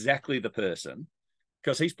he's exactly the person,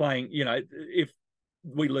 because he's playing, if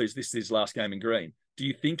we lose his last game in green, do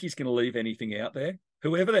you think he's going to leave anything out there?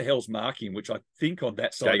 Whoever the hell's marking, which I think on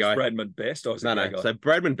that side is Bradman Best. No. So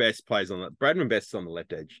Bradman Best plays on that. Bradman Best is on the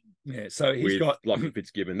left edge. Yeah, so he's got Lachlan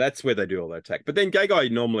Fitzgibbon. That's where they do all their attack. But then Gagai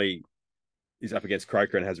normally is up against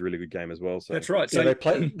Croker and has a really good game as well. So that's right. So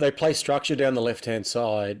they play structure down the left hand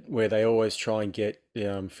side where they always try and get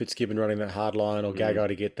Fitzgibbon running that hard line, or Gagai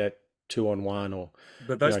to get that 2-on-1, or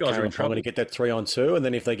those guys are in trouble to get that 3-on-2, and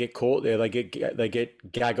then if they get caught there, they get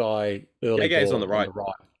Gagai early. Gagai's on the right.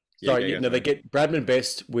 Sorry, they get Bradman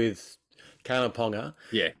Best with Kalen Ponga.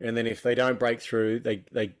 Yeah, and then if they don't break through,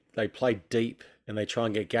 they play deep and they try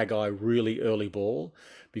and get Gagai really early ball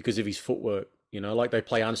because of his footwork. Like they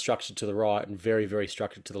play unstructured to the right and very, very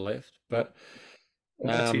structured to the left. But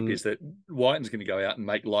the tip is that Whiten's going to go out and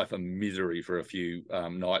make life a misery for a few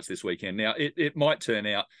nights this weekend. Now, it might turn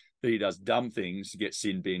out that he does dumb things, gets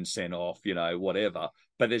sin bin, sent off, whatever.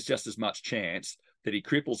 But there's just as much chance that he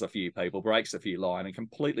cripples a few people, breaks a few line, and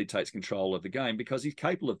completely takes control of the game because he's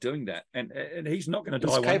capable of doing that. And he's not going to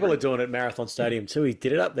die. He's capable of doing it at Marathon Stadium too. He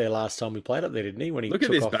did it up there last time we played up there, didn't he? When he Look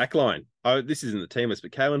at this back line. Oh, this isn't the team list,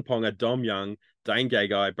 but Kalen Ponga, Dom Young, Dane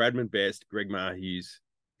Gagai, Bradman Best, Greg Marziu,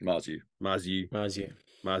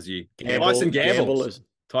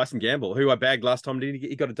 Tyson Gamble, who I bagged last time.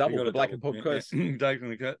 He got a double. The Black and Pop curse.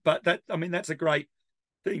 But that's a great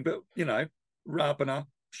thing. But Rapiner,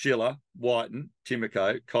 Schiller, Whiten,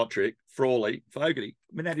 Timoko, Kotrick, Frawley, Fogarty.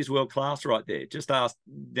 I mean, that is world class right there. Just ask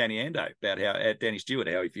Danny Ando about Danny Stewart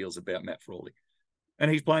how he feels about Matt Frawley. And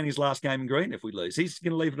he's playing his last game in green if we lose. He's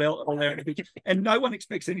going to leave it all there in the pitch. And no one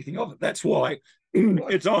expects anything of it. That's why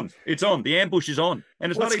it's on. It's on. The ambush is on.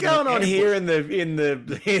 And it's what's not even going on here in the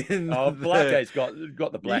Blackgate's got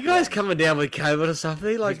the black. You guys lung. coming down with COVID or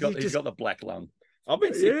something? Like he's got the black lung. I've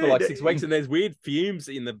been sick for like 6 weeks, and there's weird fumes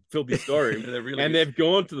in the filthy storeroom, they've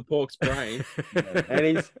gone to the pork's brain.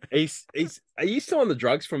 And he's. Are you still on the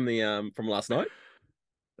drugs from last night?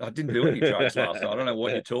 I didn't do any drugs last night. I don't know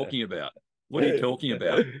what you're talking about. What are you talking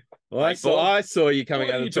about? Well, I saw you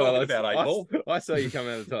coming out of the toilets. I saw you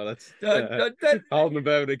coming out of the toilets. Holding a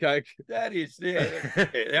bourbon and coke. That is,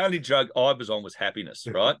 the only drug I was on was happiness,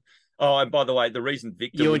 right? Oh, and by the way, the reason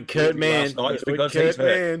Victor you and Kurt Man last night is because he's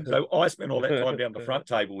hurt. So I spent all that time down the front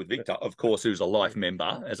table with Victor, of course, who's a life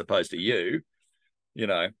member as opposed to you.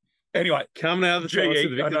 Anyway, coming out of the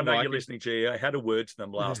GE, I don't know you're listening, GE. I had a word to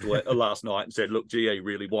them last night and said, look, GE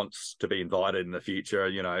really wants to be invited in the future.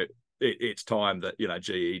 It's time that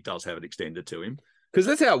GE does have it extended to him. Because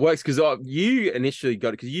that's how it works. Because you initially got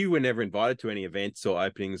it because you were never invited to any events or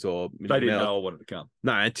openings or they didn't know I wanted to come.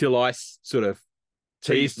 No, until I sort of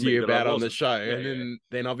teased you about on the show, and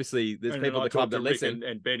then obviously there's people at the club that listen.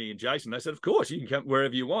 And Benny and Jason, they said, of course you can come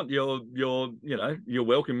wherever you want. You're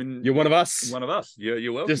welcome. And you're one of us. One of us.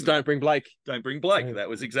 You're welcome. Just don't bring Blake. Don't bring Blake. That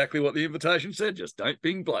was exactly what the invitation said. Just don't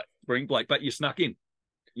bring Blake. Bring Blake. But you snuck in.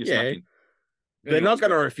 Snuck in. They're not going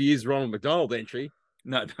to refuse Ronald McDonald entry.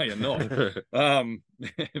 No, you're not.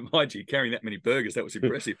 Mind you, carrying that many burgers, that was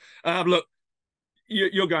impressive. Look,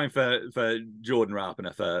 you're going for Jordan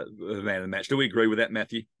Rapiner for man of the match. Do we agree with that,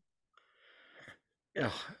 Matthew?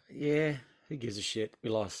 Oh, yeah. Who gives a shit? We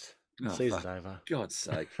lost. Season's over. God's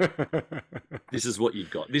sake. This is what you've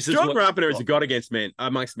got. Jordan Rapiner is a god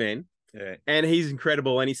amongst men. Yeah. And he's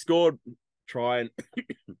incredible. And he scored try and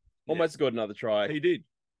almost scored another try. He did.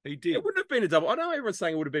 It wouldn't have been a double. I know everyone's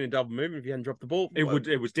saying it would have been a double movement if he hadn't dropped the ball. It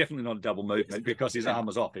was definitely not a double movement because his arm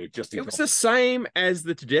was off. It was the same as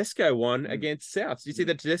the Tedesco one against South. You see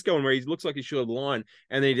that Tedesco one where he looks like he should have the line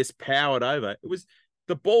and then he just powered over. It was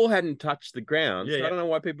the ball hadn't touched the ground. So I don't know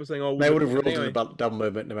why people are saying, "Oh, they would have ruled it a double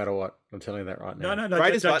movement no matter what." I'm telling you that right now.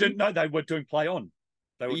 No, they were doing play on.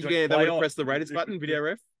 They would have pressed the Raiders button, video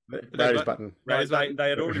ref. Raiders button. They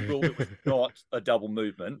had already ruled it was not a double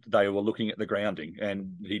movement. They were looking at the grounding,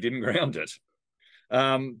 and he didn't ground it.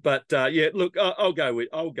 Look, I'll go with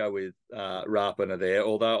Rapiner there.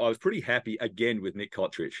 Although I was pretty happy again with Nick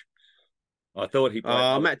Kotrick. I thought he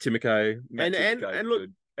played. Matt Timoko and look,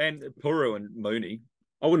 and Puru and Mooney.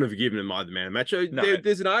 I wouldn't have given him either man of the match. No.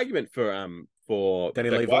 There's an argument for Danny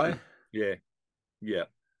Levi. Yeah.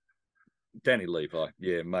 Danny Levi.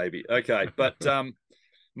 Yeah, maybe. Okay, but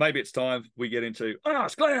maybe it's time we get into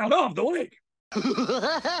Ask Clown of the Week.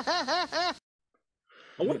 I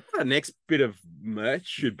wonder what our next bit of merch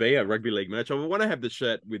should be, a rugby league merch. I want to have the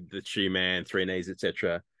shirt with the shoe man, three knees,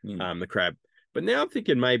 etc. The crab. But now I'm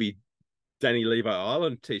thinking maybe Danny Levi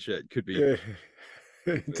Island t-shirt could be.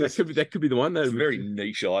 That could be the one. That's a very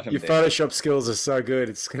niche item. Your Photoshop skills are so good;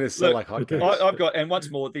 it's going to sell like hotcakes. I've got, and once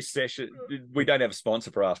more, this session we don't have a sponsor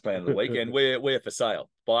for Ask Clown of the Week, and we're for sale.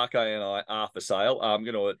 Barco and I are for sale. I'm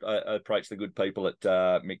going to approach the good people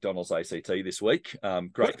at McDonald's ACT this week.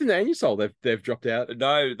 Great. What happened to Anusol? They've dropped out.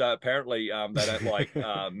 No, apparently they don't like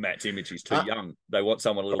Matt's image. He's too young. They want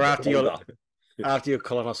someone a little bit older. After your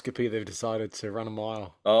colonoscopy, they've decided to run a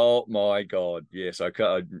mile. Oh my God! Yes, I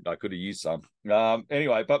could have used some.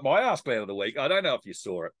 Anyway, but my Ask Clown of the Week. I don't know if you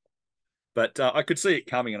saw it, but I could see it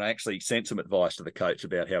coming, and I actually sent some advice to the coach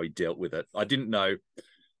about how he dealt with it. I didn't know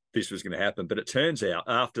this was going to happen, but it turns out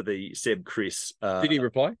after the Seb Chris, did he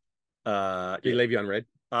reply? Did he leave you unread?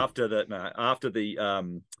 After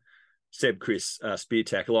the Seb Chris spear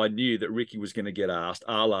tackle, I knew that Ricky was going to get asked,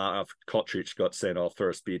 a la after Kotrick got sent off for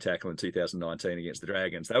a spear tackle in 2019 against the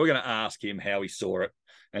Dragons. They were going to ask him how he saw it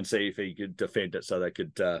and see if he could defend it so they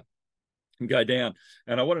could and go down.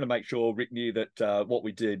 And I wanted to make sure Rick knew that what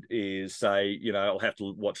we did is say, I'll have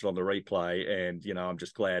to watch it on the replay, and I'm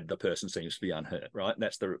just glad the person seems to be unhurt, right? And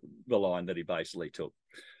that's the line that he basically took.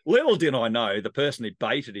 Little did I know, the person who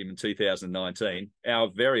baited him in 2019, our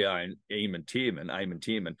very own Eamon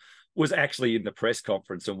Tierman, was actually in the press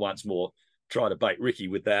conference and once more tried to bait Ricky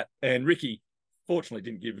with that. And Ricky, fortunately,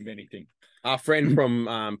 didn't give him anything. Our friend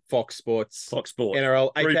from Fox Sports, NRL,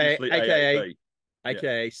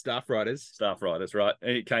 aka staff writers, right?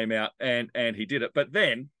 And he came out and he did it. But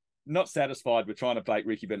then, not satisfied with trying to bait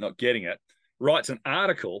Ricky but not getting it, writes an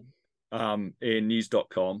article in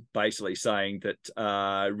news.com basically saying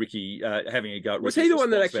that Ricky having a go at was Ricky he the one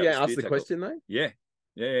that actually asked the question though? Yeah.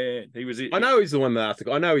 He was. I know he's the one that asked.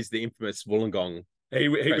 I know he's the infamous Wollongong. He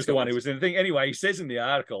was the one who was in the thing. Anyway, he says in the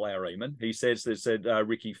article, our Eamon, he said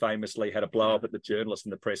Ricky famously had a blow up at the journalist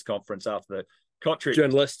in the press conference after the Kotrick.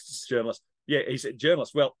 Journalists. Yeah, he said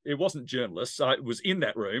journalists. Well, it wasn't journalists. It was in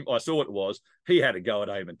that room. I saw what it was. He had a go at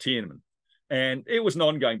Eamon Tiernan. And it was an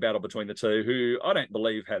ongoing battle between the two, who I don't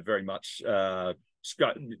believe have very much they're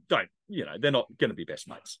not going to be best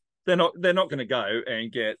mates. They're not going to go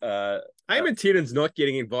and get. Eamon Tiernan's not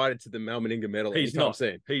getting invited to the Meninga medal. He's not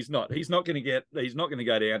going to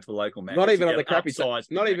go down to the local match. Not even on the crappy side.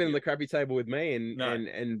 Not even on the crappy table with me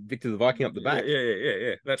and Victor the Viking up the back.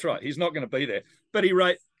 Yeah. That's right. He's not going to be there. But he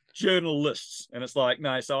wrote journalists, and it's like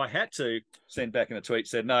no. So I had to send back in a tweet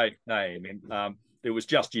said no. I mean, it was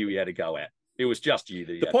just you he had to go at. It was just you.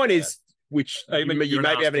 The point is, which you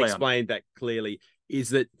maybe haven't explained that clearly, is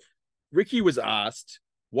that Ricky was asked,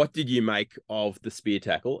 what did you make of the spear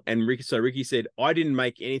tackle? And Ricky said, I didn't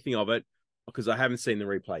make anything of it because I haven't seen the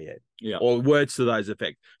replay yet. Yeah. Or words to those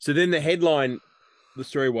effect. So then the headline, the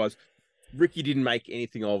story was, Ricky didn't make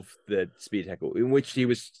anything of the spear tackle, in which he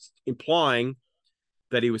was implying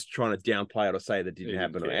that he was trying to downplay it or say that didn't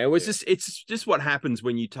happen. And it was it's just what happens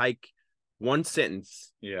when you take one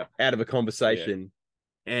sentence out of a conversation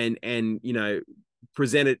and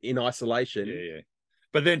present it in isolation. Yeah.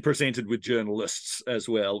 But then presented with journalists as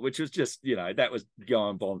well, which was just, that was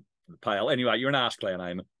going on the pale. Anyway, you're an arse clown,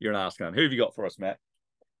 Eamon. You're an arse clown. Who have you got for us, Matt?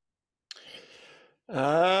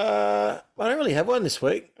 I don't really have one this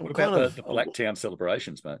week. What about the Blacktown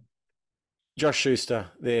celebrations, mate? Josh Schuster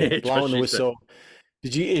there, blowing the whistle.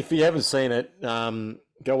 If you haven't seen it,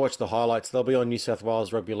 go watch the highlights. They'll be on New South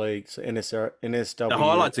Wales Rugby League, so NSW. The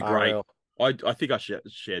highlights are great. I think I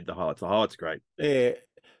shared the highlights. The highlights are great. Yeah.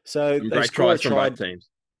 So they score a try from both teams.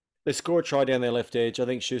 They score a try down their left edge. I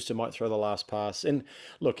think Schuster might throw the last pass. And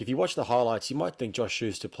look, if you watch the highlights, you might think Josh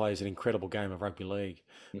Schuster plays an incredible game of rugby league.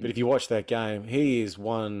 But if you watch that game, he is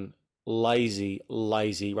one lazy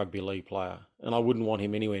rugby league player, and I wouldn't want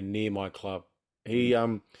him anywhere near my club.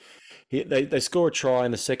 They score a try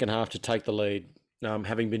in the second half to take the lead,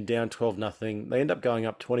 having been down 12-0. They end up going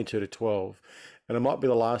up 22-12, and it might be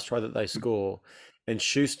the last try that they score. And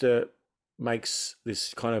Schuster makes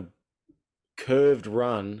this kind of curved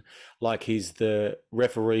run like he's the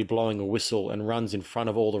referee blowing a whistle and runs in front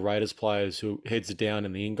of all the Raiders players who heads it down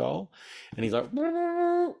in the in goal. And he's like,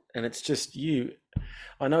 and it's just you.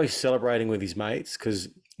 I know he's celebrating with his mates because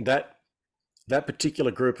that particular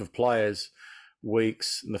group of players,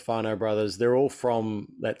 Weeks and the Fano brothers, they're all from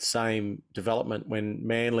that same development when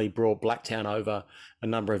Manly brought Blacktown over a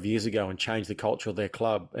number of years ago and changed the culture of their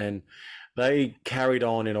club. And they carried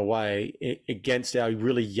on in a way against our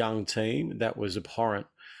really young team that was abhorrent.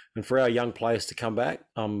 And for our young players to come back,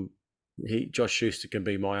 Josh Schuster can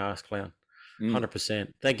be my arse clown,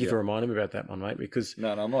 100%. Thank you for reminding me about that one, mate. Because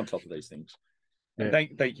no, I'm on top of these things. And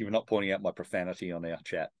thank you for not pointing out my profanity on our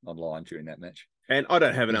chat online during that match. And I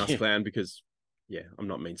don't have an arse clown because, I'm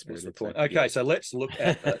not mean-spirited. Okay, so let's look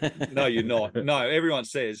at no, you're not. No, everyone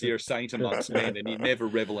says you're a saint amongst men and you never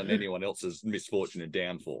revel in anyone else's misfortune and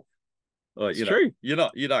downfall. It's true. You're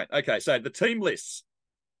not. You don't. Okay, so the team lists.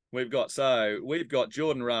 We've got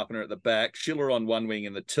Jordan Rapiner at the back, Schiller on one wing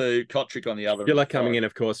and the two, Kotrick on the other. Schiller coming in,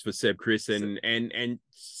 of course, for Seb Chris. And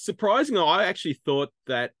surprisingly, I actually thought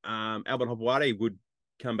that Albert Hopewadi would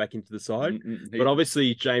come back into the side. But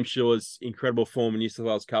obviously, James Schiller's incredible form in New South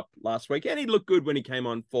Wales Cup last week. And he looked good when he came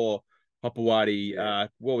on for Hopewadi.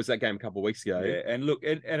 What was that game a couple of weeks ago? Yeah, and look,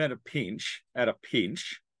 and at a pinch,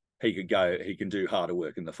 he could go, he can do harder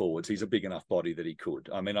work in the forwards. He's a big enough body that he could.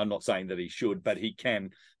 I mean, I'm not saying that he should, but he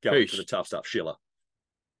can go into the tough stuff. Schiller.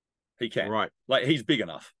 He can. Right. Like, he's big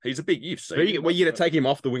enough. He's a big, you've seen. You're going to take him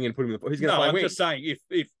off the wing and put him in the He's going to play I'm wing. just saying,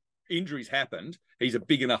 if injuries happened, he's a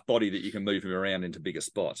big enough body that you can move him around into bigger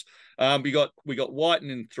spots. We got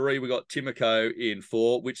Whiten in 3. We got Timoko in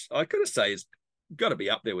 4, which I gotta say is got to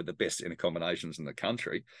be up there with the best inner combinations in the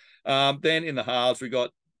country. Then in the halves, we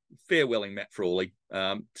got farewelling Matt Frawley.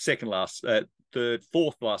 Fourth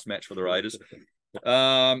last match for the Raiders.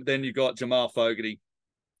 Then you've got Jamal Fogarty.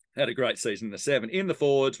 Had a great season in the 7. In the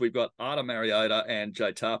forwards, we've got Arda Mariota and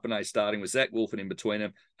Jay Tarpanay starting with Zach Wolfen in between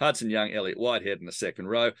them. Hudson Young, Elliot Whitehead in the second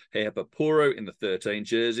row. Heapa Puru in the 13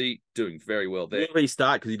 jersey, doing very well there. Will he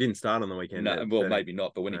start? Because he didn't start on the weekend. No, well, maybe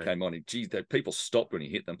not, but when he came on, people stopped when he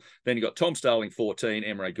hit them. Then you got Tom Starling, 14,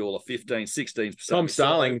 Emre Gawler, 15, 16. Tom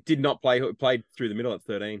Starling did not play, played through the middle at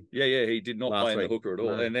 13. Yeah, he did not play in the hooker at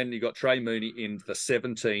all. No. And then you got Trey Mooney in the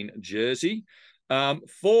 17 jersey.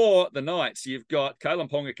 For the Knights, you've got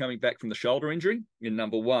Kalen Ponga coming back from the shoulder injury in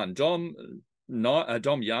number 1. Dom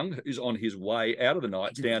Young, who's on his way out of the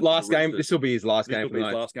Knights. Last game. This will be his last game for the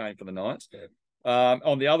Knights. Last game for the Knights. Yeah.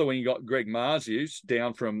 On the other one, you got Greg Marzius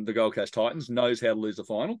down from the Gold Coast Titans, knows how to lose a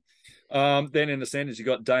final. Then in the centres, you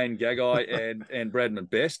got Dane Gagai and Bradman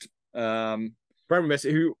Best. Bradman Best,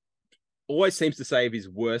 who always seems to save his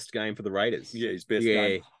worst game for the Raiders. Yeah, his best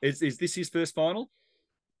game. Is this his first final?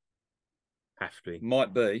 Have to be.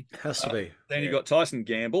 Might be. Has to be. Then you got Tyson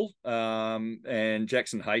Gamble and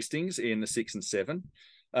Jackson Hastings in the 6 and 7.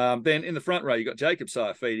 Then in the front row, you got Jacob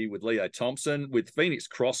Saifidi with Leo Thompson, with Phoenix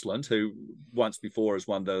Crossland, who once before has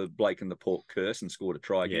won the Blake and the Port curse and scored a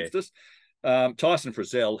try against us. Tyson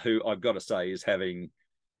Frizzell, who I've got to say is having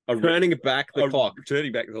turning back the clock,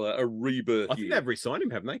 a rebirth. I think they've re-signed him,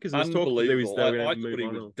 haven't they? Because unbelievable. I thought he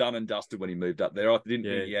was done and dusted when he moved up there. I didn't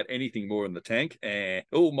think he had anything more in the tank.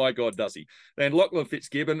 Oh my God, does he? Then Lachlan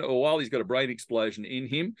Fitzgibbon, while he's got a brain explosion in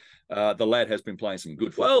him, the lad has been playing some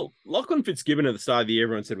good football. Well, Lachlan Fitzgibbon at the start of the year,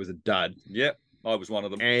 everyone said was a dud. Yep, I was one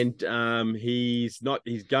of them. And he's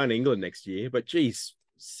going to England next year, but geez,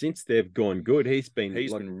 since they've gone good, he's been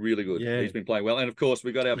really good. Yeah. He's been playing well. And of course,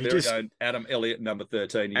 we've got our very own Adam Elliott, number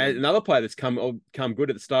 13. And another player that's come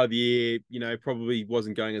good at the start of the year, probably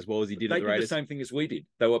wasn't going as well as he did at the Raiders. The same thing as we did.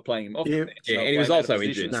 They were playing him off the bench. Yeah, and he was also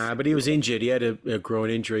injured. Nah, but he was injured. He had a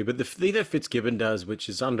groin injury. But the thing that Fitzgibbon does, which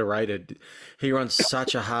is underrated, he runs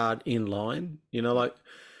such a hard in line. Like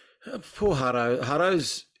poor Hutto.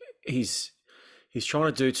 Hutto's, he's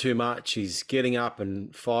trying to do too much. He's getting up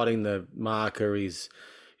and fighting the marker.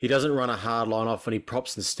 He doesn't run a hard line off when he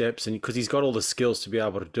props and steps, and because he's got all the skills to be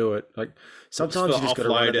able to do it. Like sometimes you just got to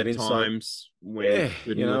run it inside. Times when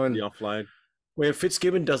the offload. Where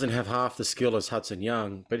Fitzgibbon doesn't have half the skill as Hudson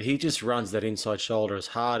Young, but he just runs that inside shoulder as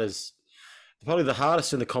hard as probably the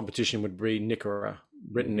hardest in the competition would be Britton Nickera,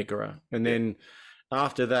 and then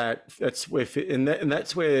after that, that's where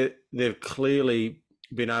they've clearly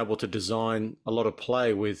been able to design a lot of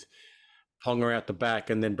play with Ponga out the back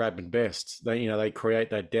and then Bradman Best. They create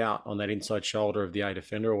that doubt on that inside shoulder of the A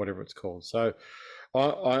defender or whatever it's called. So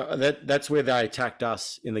that's where they attacked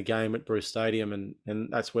us in the game at Bruce Stadium, and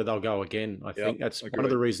that's where they'll go again. I think that's one of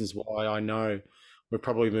the reasons why I know we'll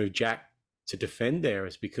probably move Jack to defend there,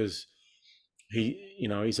 is because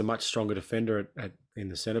he's a much stronger defender in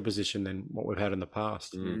the centre position than what we've had in the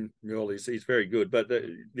past. Well, he's very good, but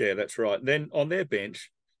that's right. Then on their bench,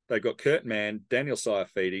 they've got Kurt Mann, Daniel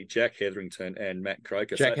Saifidi, Jack Hetherington, and Matt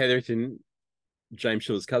Croker. Jack Hetherington, James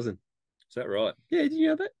Shaw's cousin. Is that right? Yeah, did you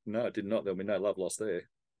know that? No, I did not. There'll be no love lost there.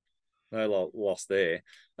 No love lost there.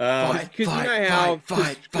 Fight.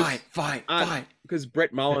 Because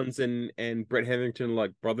Brett Mullins and Brett Hetherington are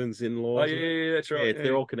like brothers-in-law. Oh, yeah, that's right. Yeah,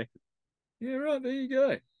 they're all connected. Yeah, right. There you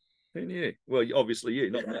go. Who knew? Well, obviously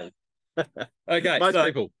you, not me. Okay, most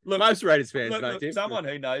people, most Raiders fans know Tim. Someone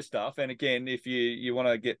who knows stuff. And again, if you want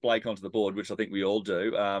to get Blake onto the board, which I think we all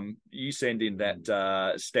do, you send in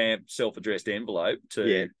that stamped self-addressed envelope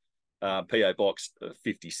to PO Box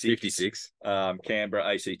 56,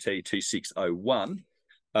 Canberra ACT 2601,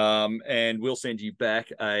 and we'll send you back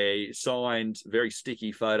a signed, very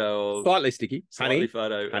sticky photo of honey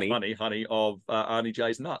of Arnie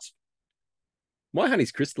J's nuts. My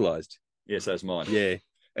honey's crystallised. Yes, that's mine. Yeah.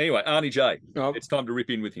 Anyway, Arnie J, it's time to rip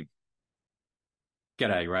in with him.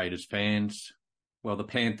 G'day, Raiders fans. Well, the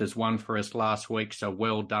Panthers won for us last week, so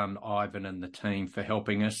well done, Ivan and the team, for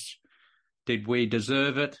helping us. Did we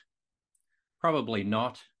deserve it? Probably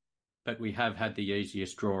not, but we have had the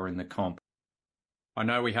easiest draw in the comp. I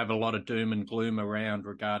know we have a lot of doom and gloom around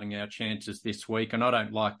regarding our chances this week, and I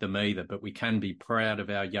don't like them either, but we can be proud of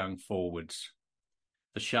our young forwards.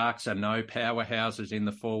 The Sharks are no powerhouses in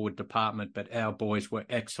the forward department, but our boys were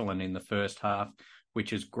excellent in the first half,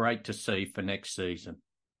 which is great to see for next season.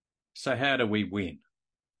 So how do we win?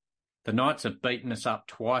 The Knights have beaten us up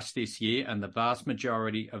twice this year, and the vast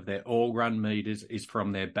majority of their all-run meters is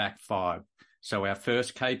from their back five. So our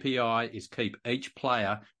first KPI is keep each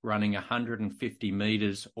player running 150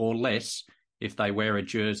 metres or less if they wear a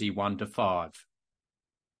jersey 1 to 5.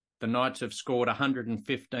 The Knights have scored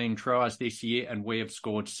 115 tries this year and we have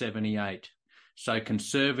scored 78. So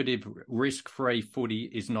conservative, risk-free footy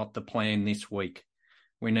is not the plan this week.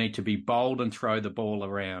 We need to be bold and throw the ball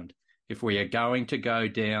around. If we are going to go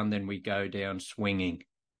down, then we go down swinging.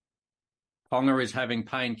 Ponga is having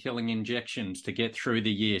pain-killing injections to get through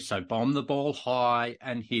the year, so bomb the ball high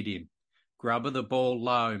and hit him. Grubber the ball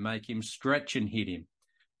low, make him stretch and hit him.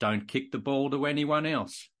 Don't kick the ball to anyone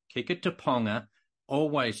else. Kick it to Ponga,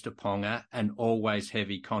 always to Ponga, and always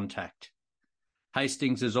heavy contact.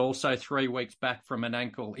 Hastings is also 3 weeks back from an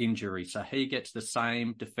ankle injury, so he gets the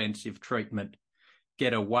same defensive treatment.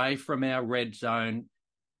 Get away from our red zone.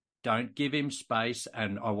 Don't give him space,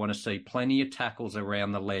 and I want to see plenty of tackles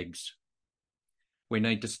around the legs. We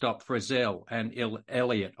need to stop Frizzell and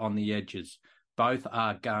Elliott on the edges. Both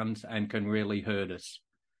are guns and can really hurt us.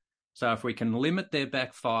 So if we can limit their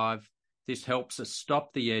back five, this helps us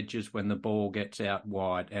stop the edges when the ball gets out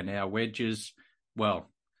wide. And our wedges, well,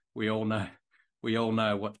 we all know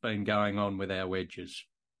what's been going on with our wedges.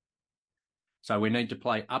 So we need to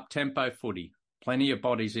play up-tempo footy, plenty of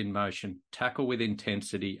bodies in motion, tackle with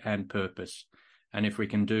intensity and purpose. And if we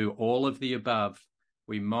can do all of the above,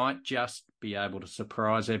 we might just be able to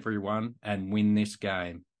surprise everyone and win this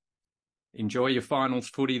game. Enjoy your finals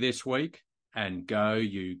footy this week and go,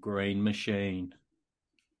 you green machine.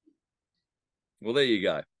 Well, there you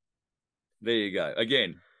go. There you go.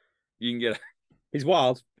 Again, you can get... He's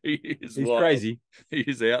wild. He's wild. Crazy.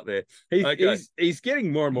 He's out there. He's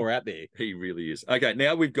getting more and more out there. He really is. Okay,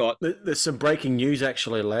 now we've got... There's some breaking news,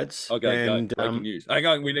 actually, lads. Okay, and, go. Breaking news. Hang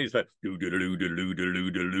on, we need to say...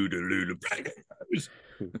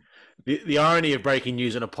 The irony of breaking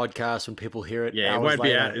news on a podcast when people hear it. Yeah, it won't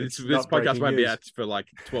be out. This podcast won't be out for like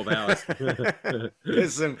 12 hours.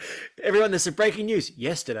 There's some breaking news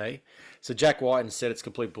yesterday. So Jack Whiten said it's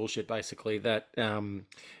complete bullshit, basically, that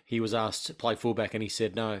he was asked to play fullback and he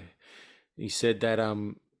said no. He said that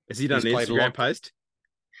has he done an Instagram post?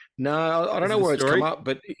 No, I don't know where it's come up,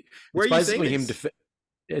 but where it's basically him.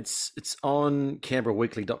 It's on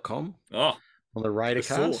CanberraWeekly.com. Oh, on the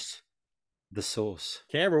Radarcast. The source.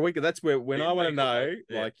 Canberra Weekly. That's where when I want to know,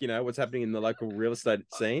 like, you know, what's happening in the local real estate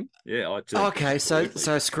scene. Yeah, I do. Okay, so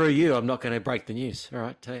screw you. I'm not going to break the news. All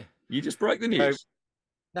right, tell you. You just broke the news.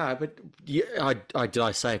 No, but did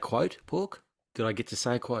I say a quote, Pork? Did I get to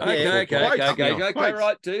say a quote? Okay,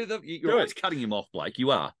 right. You're always it. cutting him off, Blake.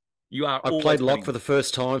 You are. I've played lock for the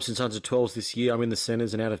first time since under 12s this year. I'm in the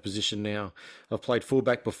centres and out of position now. I've played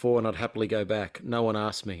fullback before and I'd happily go back. No one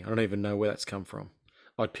asked me. I don't even know where that's come from.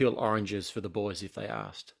 I'd peel oranges for the boys if they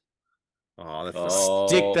asked.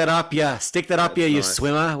 Stick that up, yeah. Stick that up, yeah, you nice.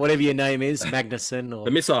 Swimmer, whatever your name is, Magnuson or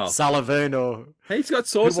the missile, Sullivan or. He's got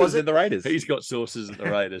sources in the Raiders. He's got sources at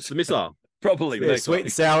the Raiders. The missile, probably sweet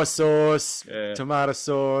and sour sauce, tomato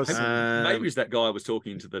sauce. Maybe it's that guy was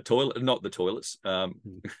talking to the toilet, not the toilets.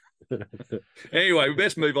 Anyway, we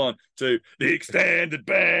best move on to the extended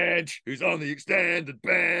bench. Who's on the extended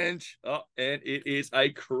bench? Oh, and it is a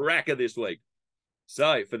cracker this week.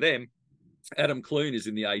 So for them, Adam Clune is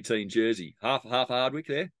in the 18 jersey. Half Hardwick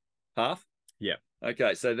there? Half? Yeah.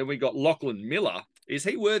 Okay, so then we got Lachlan Miller. Is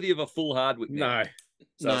he worthy of a full Hardwick now? No.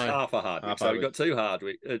 So it's half a Hardwick. We've got two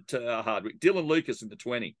Hardwick. Hardwick. Dylan Lucas in the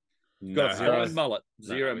 20. Got zero mullet.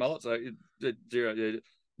 Zero mullet. So zero.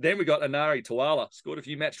 Then we got Anari Tawala. Scored a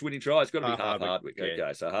few match-winning tries. Got to be half Hardwick. Yeah.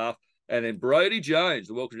 Okay, so half. And then Brodie Jones,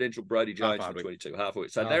 the well-credentialed Brodie Jones in the 22. Half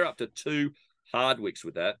Hardwick. So they're up to two Hardwicks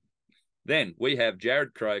with that. Then we have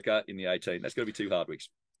Jared Croker in the 18. That's got to be two Hardwicks.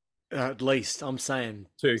 At least, I'm saying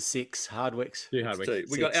 6 Hardwicks. 2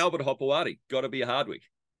 Hardwicks. We got Albert Hopewadi. Got to be a Hardwick.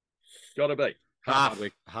 Got to be. Half.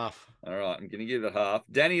 All right, I'm going to give it half.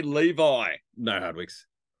 Danny Levi. No Hardwicks.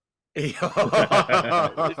 It's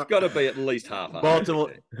got to be at least half.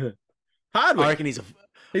 Baltimore. Hardwick. I reckon he's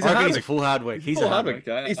a full Hardwick. He's a Hardwick.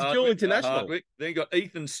 Okay. He's a dual international. Hardwick. Then you got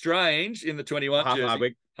Ethan Strange in the 21 half jersey.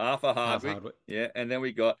 Hardwick. Half a Hardwick. Yeah, and then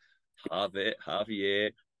we got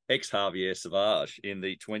Javier Savage in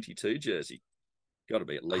the 22 jersey. Got to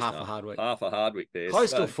be at least half a Hardwick. Half a Hardwick there.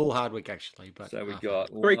 Close to a full Hardwick, actually. But so we got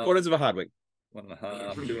 3/4 of a Hardwick.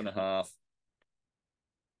 1.5, 2.5.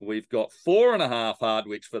 We've got 4.5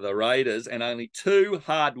 Hardwicks for the Raiders and only 2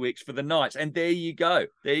 Hardwicks for the Knights. And there you go.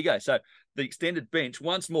 So the extended bench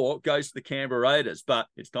once more goes to the Canberra Raiders. But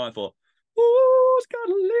it's time for who's got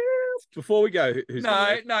to live? Before we go, who's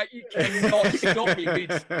no, you cannot stop me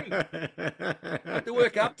mid-swing. I have to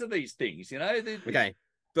work up to these things, you know. Okay,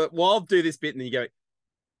 but while I'll do this bit and then you go,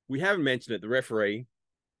 we haven't mentioned it, the referee,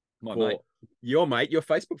 your mate, your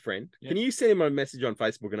Facebook friend. Yeah. Can you send him a message on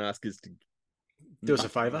Facebook and ask us to do us a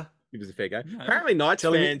favour? Give us a fair go. No. Apparently, Knights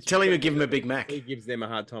fans tell him to give him a Big Mac. He gives them a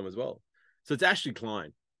hard time as well. So it's Ashley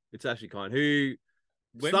Klein. Who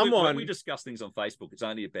when we discuss things on Facebook, it's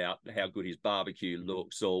only about how good his barbecue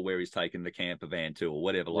looks or where he's taken the camper van to or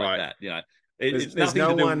whatever like that. You know, it's there's nothing no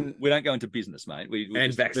to do. one... We don't go into business, mate.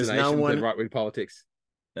 And vaccinations and right-wing politics.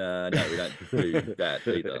 No, we don't do that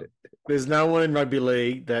either. There's no one in rugby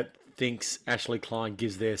league that thinks Ashley Klein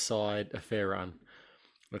gives their side a fair run.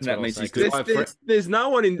 That means there's no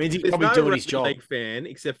one in means he's there's probably no doing his rugby job. league fan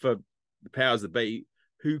except for the powers that be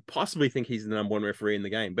who possibly think he's the number one referee in the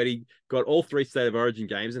game. But he got all 3 State of Origin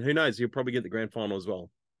games, and who knows, he'll probably get the grand final as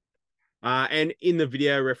well. And in the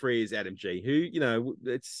video referee is Adam G, who, you know,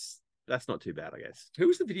 that's not too bad, I guess. Who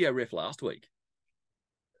was the video ref last week?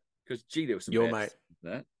 Because there was some Your bats,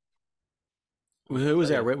 mate. That. Who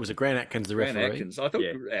was our ref? Was it Grant Atkins, the Grant referee? Atkins. I thought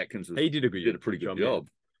Atkins he did a pretty good job.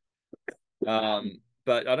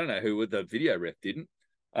 But I don't know who the video ref didn't.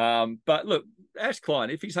 But look, Ash Klein,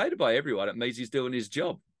 if he's hated by everyone, it means he's doing his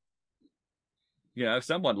job. You know, if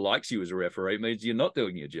someone likes you as a referee, it means you're not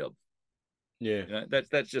doing your job. Yeah, you know,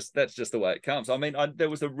 that's just the way it comes. I mean, there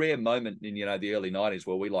was a rare moment in the early 90s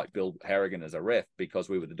where we liked Bill Harrigan as a ref because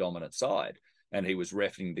we were the dominant side and he was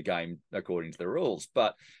reffing the game according to the rules.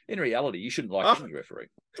 But in reality, you shouldn't like any referee.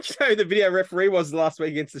 So the video referee was last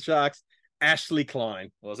week against the Sharks, Ashley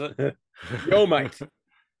Klein. Was it? Your mate.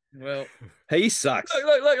 Well, he sucks.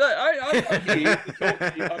 Look, I'm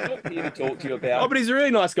not here to talk to you about. Oh, but he's a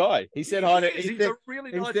really nice guy. He said hi to. He's a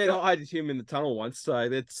really nice guy. He said hi to him in the tunnel once. So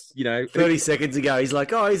that's 30 seconds ago, he's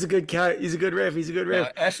like, "Oh, he's a good he's a good ref. He's a good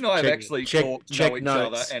ref." Ash and I have actually talked to know each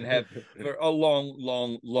other and have for a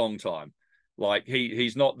long time. Like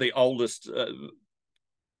he's not the oldest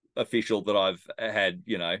official that I've had,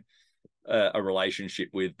 a relationship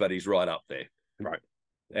with, but he's right up there. Right.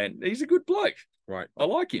 And he's a good bloke. Right. I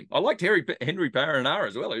like him. I liked Henry Paranara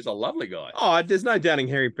as well. He's a lovely guy. Oh, there's no doubting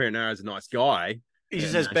Henry Paranara is a nice guy. He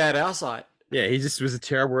just has bad eyesight. Yeah, he just was a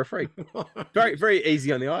terrible referee. Very, very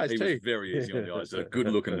easy on the eyes, he too. Was very easy on the eyes. A good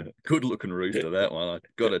looking rooster, that one. I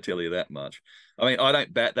got to tell you that much. I mean, I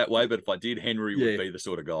don't bat that way, but if I did, Henry would be the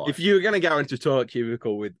sort of guy. If you were going to go into a toilet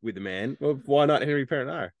cubicle with the man, well, why not Henry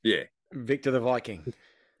Paranara? Yeah. Victor the Viking.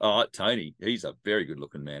 Oh, Tony, he's a very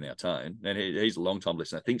good-looking man, our Tone, and he's a long-time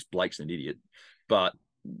listener. Thinks Blake's an idiot, but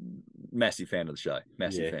massive fan of the show.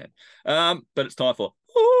 Massive fan. But it's time for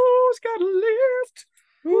Who's Got a Lift?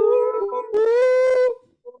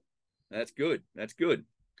 That's good.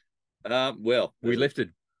 Well, we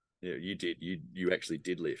lifted. Yeah, you did. You actually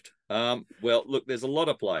did lift. Well, look, there's a lot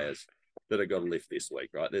of players that have got to lift this week,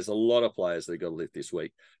 right? There's a lot of players that have got to lift this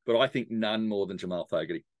week, but I think none more than Jamal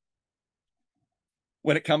Fogarty.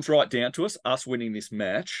 When it comes right down to us winning this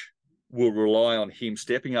match will rely on him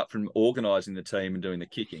stepping up from organising the team and doing the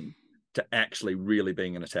kicking to actually really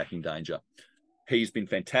being an attacking danger. He's been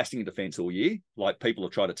fantastic in defence all year. Like, people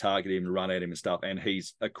have tried to target him and run at him and stuff, and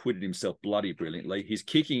he's acquitted himself bloody brilliantly. His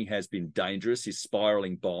kicking has been dangerous. His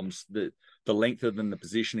spiralling bombs, the length of them, the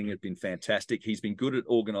positioning has been fantastic. He's been good at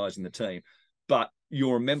organising the team. But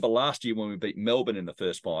you'll remember last year when we beat Melbourne in the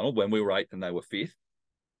first final, when we were 8th and they were 5th,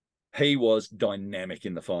 he was dynamic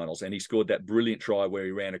in the finals, and he scored that brilliant try where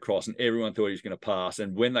he ran across and everyone thought he was going to pass.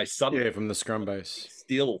 And when they suddenly... from the scrum base.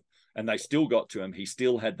 They still got to him, he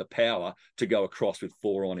still had the power to go across with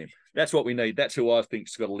 4 on him. That's what we need. That's who I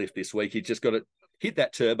think's got to lift this week. He's just got to hit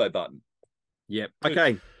that turbo button. Yep.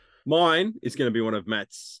 Okay. Mine is going to be one of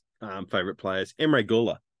Matt's favourite players, Emre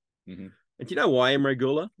Guler. Mm-hmm. And do you know why Emre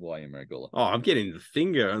Guler? Why Emre Guler? Oh, I'm getting the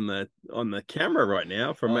finger on the camera right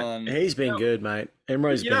now. He's been good, mate.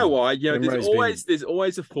 Emre's. You know why? You know, there's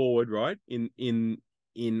always a forward, right, in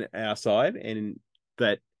our side, and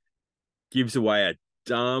that gives away a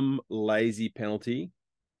dumb, lazy penalty.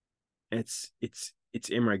 It's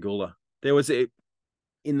Emre Guler. There was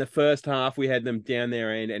in the first half we had them down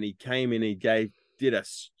their end, and he came in. He did a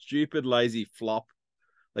stupid, lazy flop.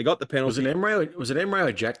 They got the penalty. Was it Emre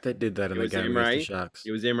or Jack that did that in the game against the Sharks?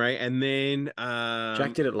 It was Emre, and then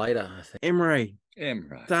Jack did it later, I think.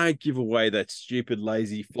 Emre, don't give away that stupid,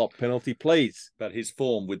 lazy flop penalty, please. But his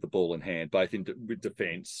form with the ball in hand, both with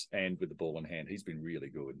defence and with the ball in hand, he's been really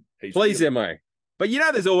good. Please, Emre. But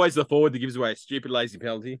there's always the forward that gives away a stupid, lazy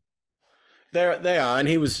penalty. They are, and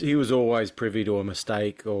he was always privy to a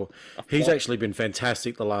mistake, or he's actually been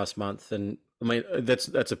fantastic the last month. And I mean, that's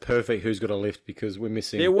a perfect who's got a lift, because we're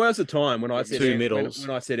missing. There was a time when I said two middles.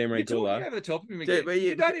 When I said Emre Guler, over the top of him again.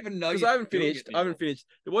 You don't even know. Because I haven't finished.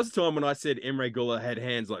 There was a time when I said Emre Guler had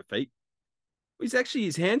hands like feet.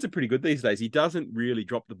 His hands are pretty good these days. He doesn't really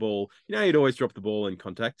drop the ball. He'd always drop the ball in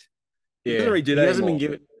contact. Yeah, he hasn't been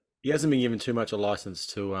given. He hasn't been given too much a license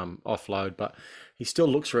to offload, but he still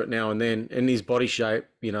looks for it now and then. In his body shape,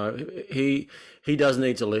 he does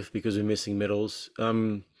need to lift because we're missing medals.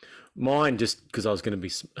 Mine, just because I was going to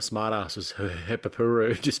be a smart ass, was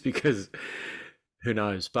Hepapuru, just because who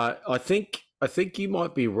knows. But I think you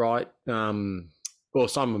might be right. Or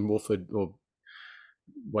Simon Wolford, or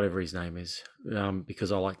whatever his name is,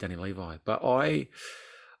 because I like Danny Levi. But I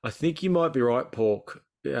think you might be right, Pork.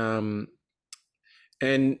 And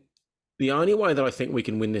the only way that I think we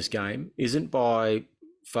can win this game isn't by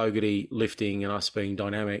Fogarty lifting and us being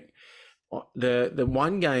dynamic. The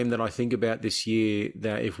one game that I think about this year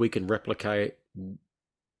that if we can replicate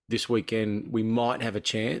this weekend, we might have a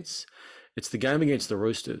chance. It's the game against the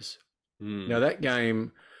Roosters. Now, that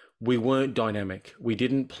game, we weren't dynamic. We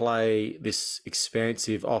didn't play this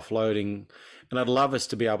expansive offloading, and I'd love us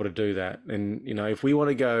to be able to do that. And, if we want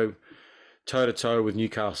to go toe-to-toe with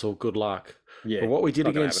Newcastle, good luck. Yeah, but what we did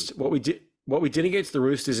against the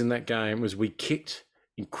Roosters in that game was we kicked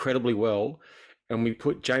incredibly well, and we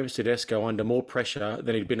put James Tedesco under more pressure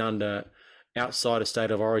than he'd been under outside of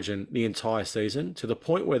State of Origin the entire season, to the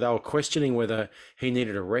point where they were questioning whether he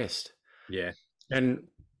needed a rest. Yeah. And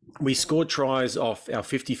we scored tries off our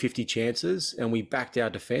 50-50 chances, and we backed our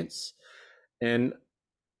defence. And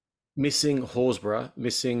missing Horsburgh,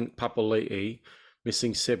 missing Papali'i,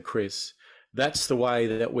 missing Seb Chris, that's the way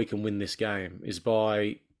that we can win this game, is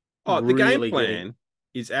by the game plan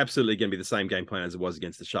is absolutely going to be the same game plan as it was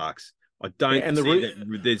against the Sharks. I don't see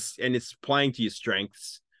that and it's playing to your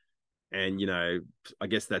strengths. And, I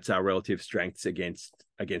guess that's our relative strengths against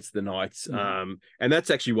the Knights. And that's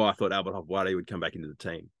actually why I thought Albert Hofwadi would come back into the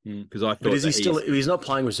team. Because I thought, but is he still? He's not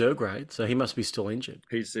playing reserve grade, so he must be still injured.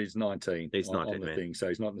 He's 19. He's 19, on the man. thing, so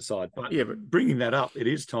he's not in the side. But Yeah, but bringing that up, it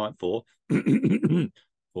is time for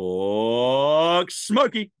Pork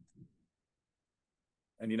Smoky.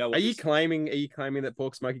 And you know what? Are you claiming that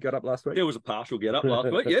Pork Smoky got up last week? There was a partial get up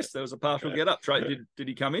last week. Yes, there was a partial get up. Did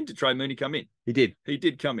he come in? Did Trey Mooney come in? He did. He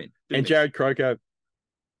did come in. And Jared Croker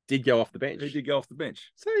did go off the bench. He did go off the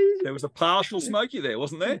bench. So there was a partial Smoky there,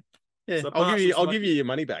 wasn't there? Yeah, I'll give you your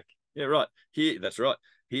money back. Yeah, right. That's right.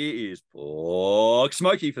 Here is Pork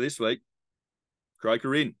Smoky for this week.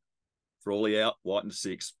 Croker in. Frawley out. White and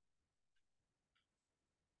 6.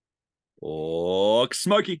 Pork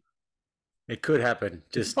Smoky. it could happen.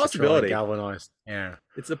 Just it's a possibility. Galvanized. Yeah,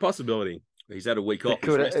 it's a possibility. He's had a week off.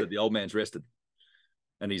 He's rested. The old man's rested,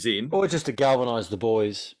 and he's in. Or just to galvanise the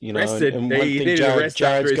boys, Rested. And he needed a rest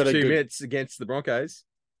after his 2 minutes against the Broncos.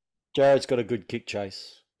 Jared's got a good kick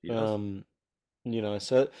chase. So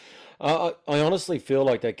I honestly feel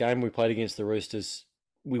like that game we played against the Roosters,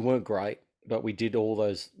 we weren't great, but we did all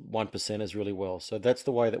those 1%ers really well. So that's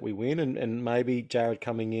the way that we win, and maybe Jared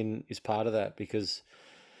coming in is part of that because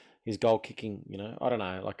his goal kicking, I don't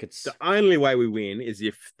know. Like it's the only way we win is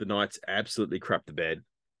if the Knights absolutely crap the bed.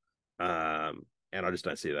 And I just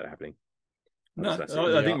don't see that happening. I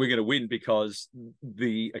think we're going to win because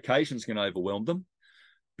the occasion's going to overwhelm them,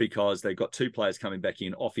 because they've got 2 players coming back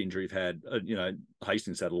in off injury. Have had,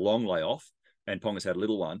 Hastings had a long layoff and Ponga's had a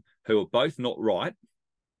little one, who are both not right,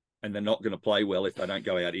 and they're not going to play well if they don't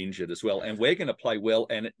go out injured as well. And we're going to play well,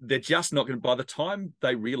 and they're just not going to, by the time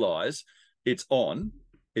they realise it's on,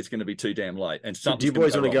 it's going to be too damn late. And so do you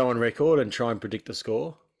boys want to go on record and try and predict the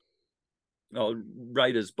score? Oh,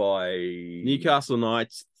 Raiders by Newcastle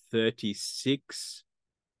Knights 36,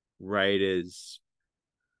 Raiders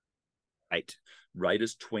 8.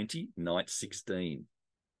 Raiders 20, Knights 16.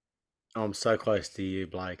 I'm so close to you,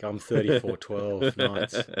 Blake. I'm 34-12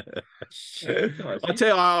 Knights. I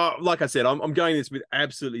tell you, like I said, I'm going this with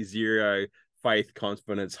absolutely zero faith,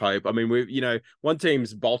 confidence, hope. I mean, one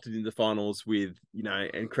team's bolted into the finals with, an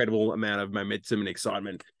incredible amount of momentum and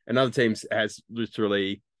excitement. Another team has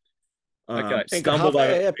literally stumbled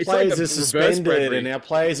over. Our players are suspended and our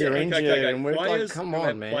players are injured. And we're players come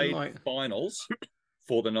on, man. Played finals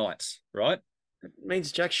for the Knights, right? It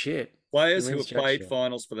means jack shit. Players who have played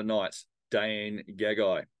finals for the Knights. Dane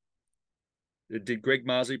Gagai. Did Greg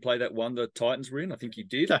Marzee play that one the Titans were in? I think he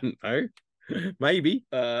did. I don't know. Maybe.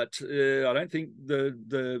 I don't think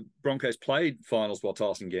the Broncos played finals while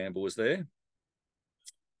Tyson Gamble was there.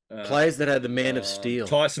 Players that had the Man of Steel.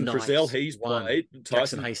 Tyson Frizzell, he's played.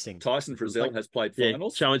 Jackson Hastings. Tyson Frizzell has played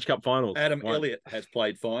finals. Challenge Cup finals. Adam Elliott has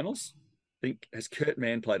played finals. I think, has Kurt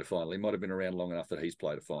Mann played a final? He might have been around long enough that he's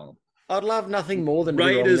played a final. I'd love nothing more than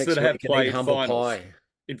Raiders that have played finals.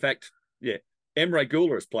 In fact, Emre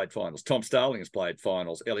Gula has played finals. Tom Starling has played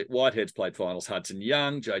finals. Elliot Whitehead's played finals. Hudson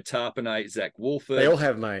Young, Joe Tarpanay, Zach Wolford. They all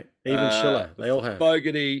have, mate. Even Schiller. They all have.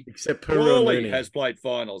 Fogarty. Except Puru Frawley has played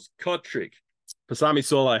finals. Kotrick. Pasami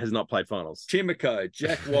Saulo has not played finals. Timoko,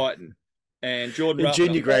 Jack Whiten, and Jordan In Ruffin.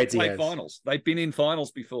 junior grades, he played has. finals. They've been in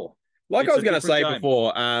finals before. Like It's I was a going to say different game.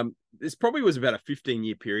 before, this probably was about a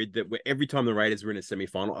 15-year period that where every time the Raiders were in a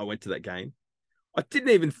semi-final, I went to that game. I didn't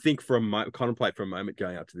even think contemplate for a moment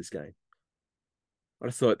going up to this game. I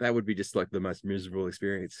just thought that would be just like the most miserable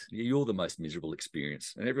experience. You're the most miserable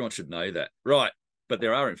experience, and everyone should know that. Right. But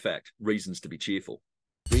there are, in fact, reasons to be cheerful.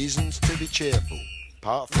 Reasons to be cheerful.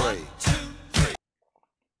 Part 3.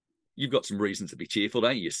 You've got some reasons to be cheerful,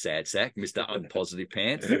 don't you, you sad sack, Mr. Unpositive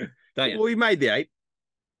Pants? Don't you? Well, we made the 8.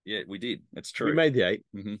 Yeah, we did. That's true. We made the 8.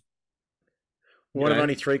 Mm-hmm. One of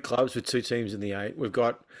only 3 clubs with 2 teams in the 8. We've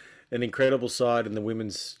got an incredible side in the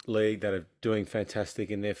women's league that are doing fantastic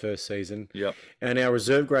in their first season. Yep. And our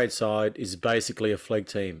reserve grade side is basically a flag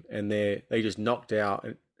team, and they just knocked out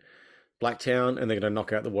Blacktown, and they're going to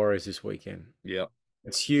knock out the Warriors this weekend. Yeah.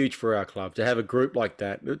 It's huge for our club to have a group like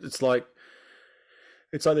that. It's like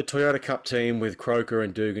the Toyota Cup team with Croker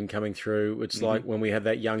and Dugan coming through. It's like when we had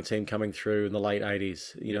that young team coming through in the late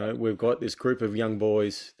 80s. You know, we've got this group of young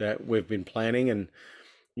boys that we've been planning, and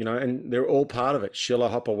you know, and they're all part of it. Schiller,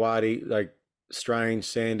 Hopperwadi, like Strange,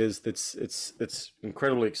 Sanders. It's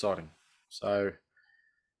incredibly exciting. So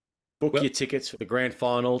book your tickets for the grand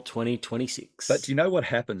final 2026. But do you know what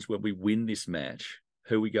happens when we win this match?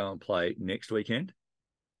 Who we go and play next weekend?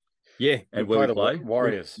 Yeah, and where we play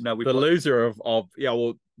Warriors. The loser of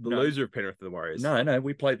loser of Penrith and the Warriors. No,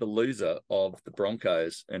 we played the loser of the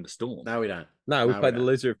Broncos and the Storm. No, we don't. No, we played the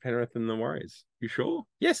loser of Penrith and the Warriors. You sure?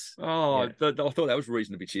 Yes. Oh, yeah. I thought that was a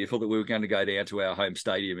reason to be cheerful, that we were going to go down to our home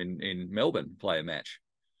stadium in Melbourne and play a match.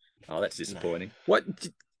 Oh, that's disappointing. No. What?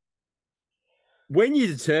 When you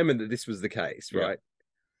determined that this was the case, right?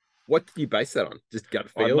 What did you base that on? Just gut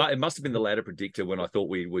feel? It must have been the ladder predictor when I thought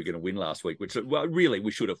we were going to win last week, which, well, really,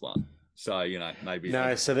 we should have won. So, you know, maybe.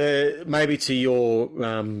 No, so maybe to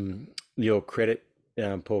your credit,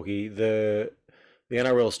 Porky, the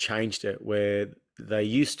NRL's changed it, where they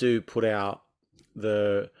used to put out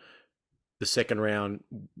the second round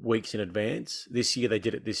weeks in advance. This year they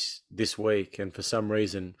did it this week, and for some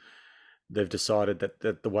reason they've decided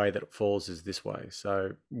that the way that it falls is this way.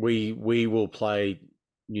 So we will play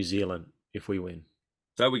New Zealand if we win.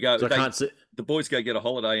 So we go. So the boys go get a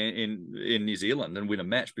holiday in New Zealand and win a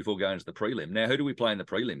match before going to the prelim. Now, who do we play in the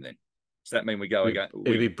prelim then? Does that mean we go again?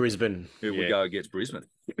 It'll be Brisbane. We go against Brisbane.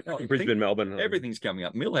 Brisbane, Melbourne. Everything's coming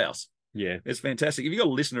up. Millhouse. Yeah, it's fantastic. Have you got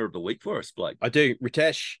a listener of the week for us, Blake? I do.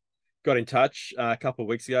 Ritesh got in touch a couple of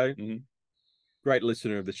weeks ago. Mm-hmm. Great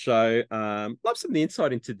listener of the show. Love some of the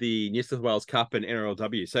insight into the New South Wales Cup and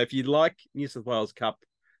NRLW. So if you like New South Wales Cup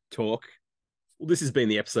talk, well, this has been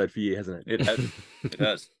the episode for you, hasn't it? It has. It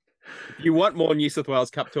has. If you want more New South Wales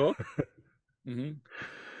Cup talk, we're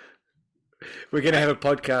going to have a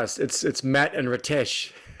podcast. It's Matt and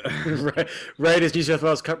Ritesh. Raiders New South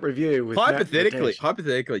Wales Cup review. With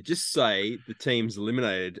hypothetically, just say the team's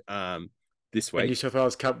eliminated this week. New South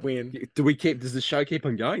Wales Cup win. Does the show keep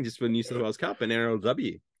on going just for New South Wales Cup and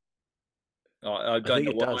NRLW? I don't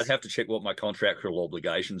know. I'd have to check what my contractual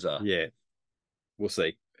obligations are. Yeah, we'll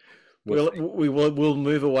see. We'll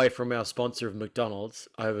move away from our sponsor of McDonald's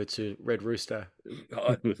over to Red Rooster.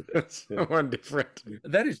 One different.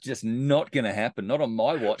 That is just not going to happen. Not on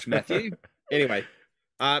my watch, Matthew. Anyway,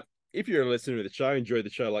 if you're a listener to the show, enjoy the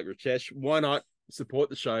show like Ritesh, why not support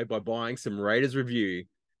the show by buying some Raiders Review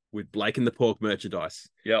with Blake and the Pork merchandise?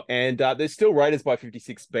 Yep. And there's still Raiders by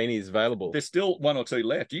 56 beanies available. There's still 1 or 2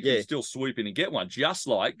 left. You can still swoop in and get one, just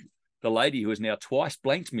like the lady who has now twice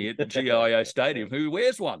blanked me at the GIO Stadium who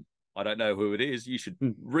wears one. I don't know who it is. You should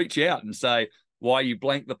reach out and say why you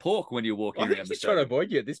blank the pork when you're walking around the she's trying to avoid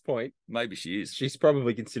you at this point. Maybe she is. She's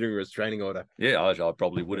probably considering a restraining order. Yeah, I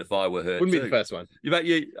probably would if I were her. Wouldn't be the first one. But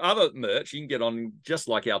other merch, you can get on just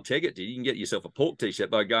like our Teggett did. You can get yourself a pork t-shirt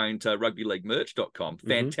by going to rugbyleaguemerch.com.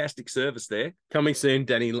 Fantastic service there. Coming soon,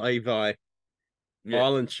 Danny Levi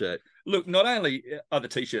Island shirt. Look, not only are the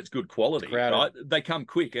t-shirts good quality, right? They come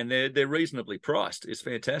quick and they're reasonably priced. It's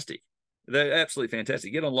fantastic. They're absolutely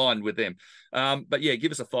fantastic. Get online with them. But yeah,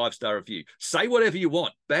 give us a 5-star review. Say whatever you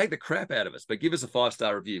want. Bag the crap out of us, but give us a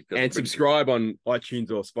 5-star review. And subscribe on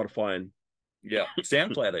iTunes or Spotify. And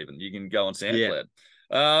SoundCloud even. You can go on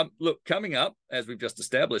SoundCloud. Look, coming up, as we've just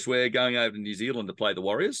established, we're going over to New Zealand to play the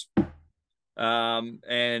Warriors.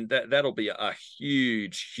 And that'll be a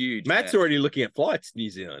huge Matt's match. Already looking at flights to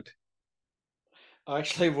New Zealand. I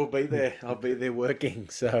actually will be there. I'll be there working.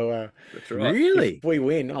 So that's right. Really? If we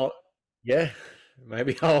win,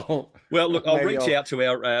 maybe I'll. Well, look, I'll reach out to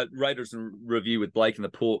our Raiders and Review with Blake and the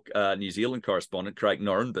Pork New Zealand correspondent, Craig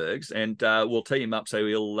Norenbergs, and we'll tee him up so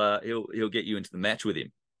he'll get you into the match with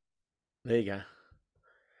him. There you go.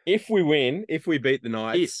 If we win, if we beat the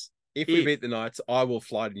Knights, we beat the Knights, I will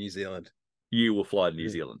fly to New Zealand. You will fly to New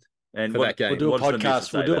Zealand. And for that game. We'll do a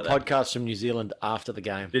podcast. We'll do a that? podcast from New Zealand after the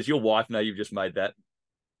game. Does your wife know you've just made that?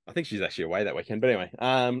 I think she's actually away that weekend. But anyway,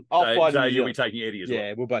 I'll fly to New Zealand. You'll be taking Eddie as well.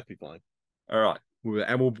 Yeah, we'll both be flying. All right,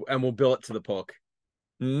 and we'll bill it to the pork.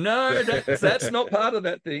 No, that's not part of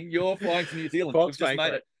that thing. You're flying to New Zealand. We've just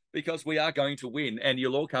made it because we are going to win, and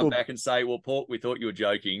you'll all come back and say, "Well, Pork, we thought you were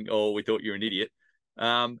joking, or we thought you were an idiot."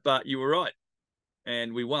 But you were right,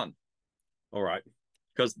 and we won. All right,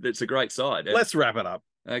 because it's a great side. Let's wrap it up.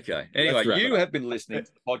 Okay. Anyway, you have been listening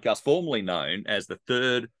to the podcast formerly known as the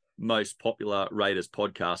third most popular Raiders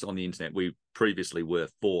podcast on the internet. We previously were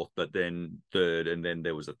fourth, but then third, and then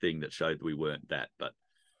there was a thing that showed that we weren't that, but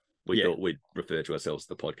we thought we'd refer to ourselves as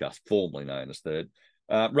the podcast formerly known as third.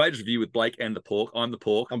 Raiders Review with Blake and the Pork. I'm the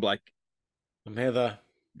Pork. I'm Blake. I'm Heather.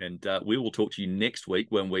 And we will talk to you next week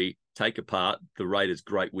when we take apart the Raiders'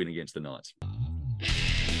 great win against the Knights.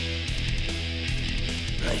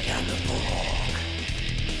 Blake and the Pork.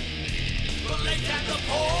 Blake and the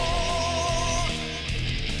Pork.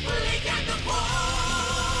 Blake and the Pork.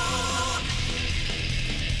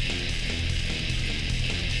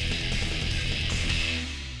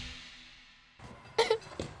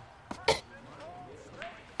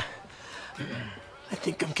 I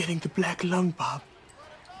think I'm getting the black lung, Bob.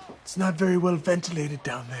 It's not very well ventilated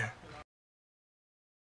down there.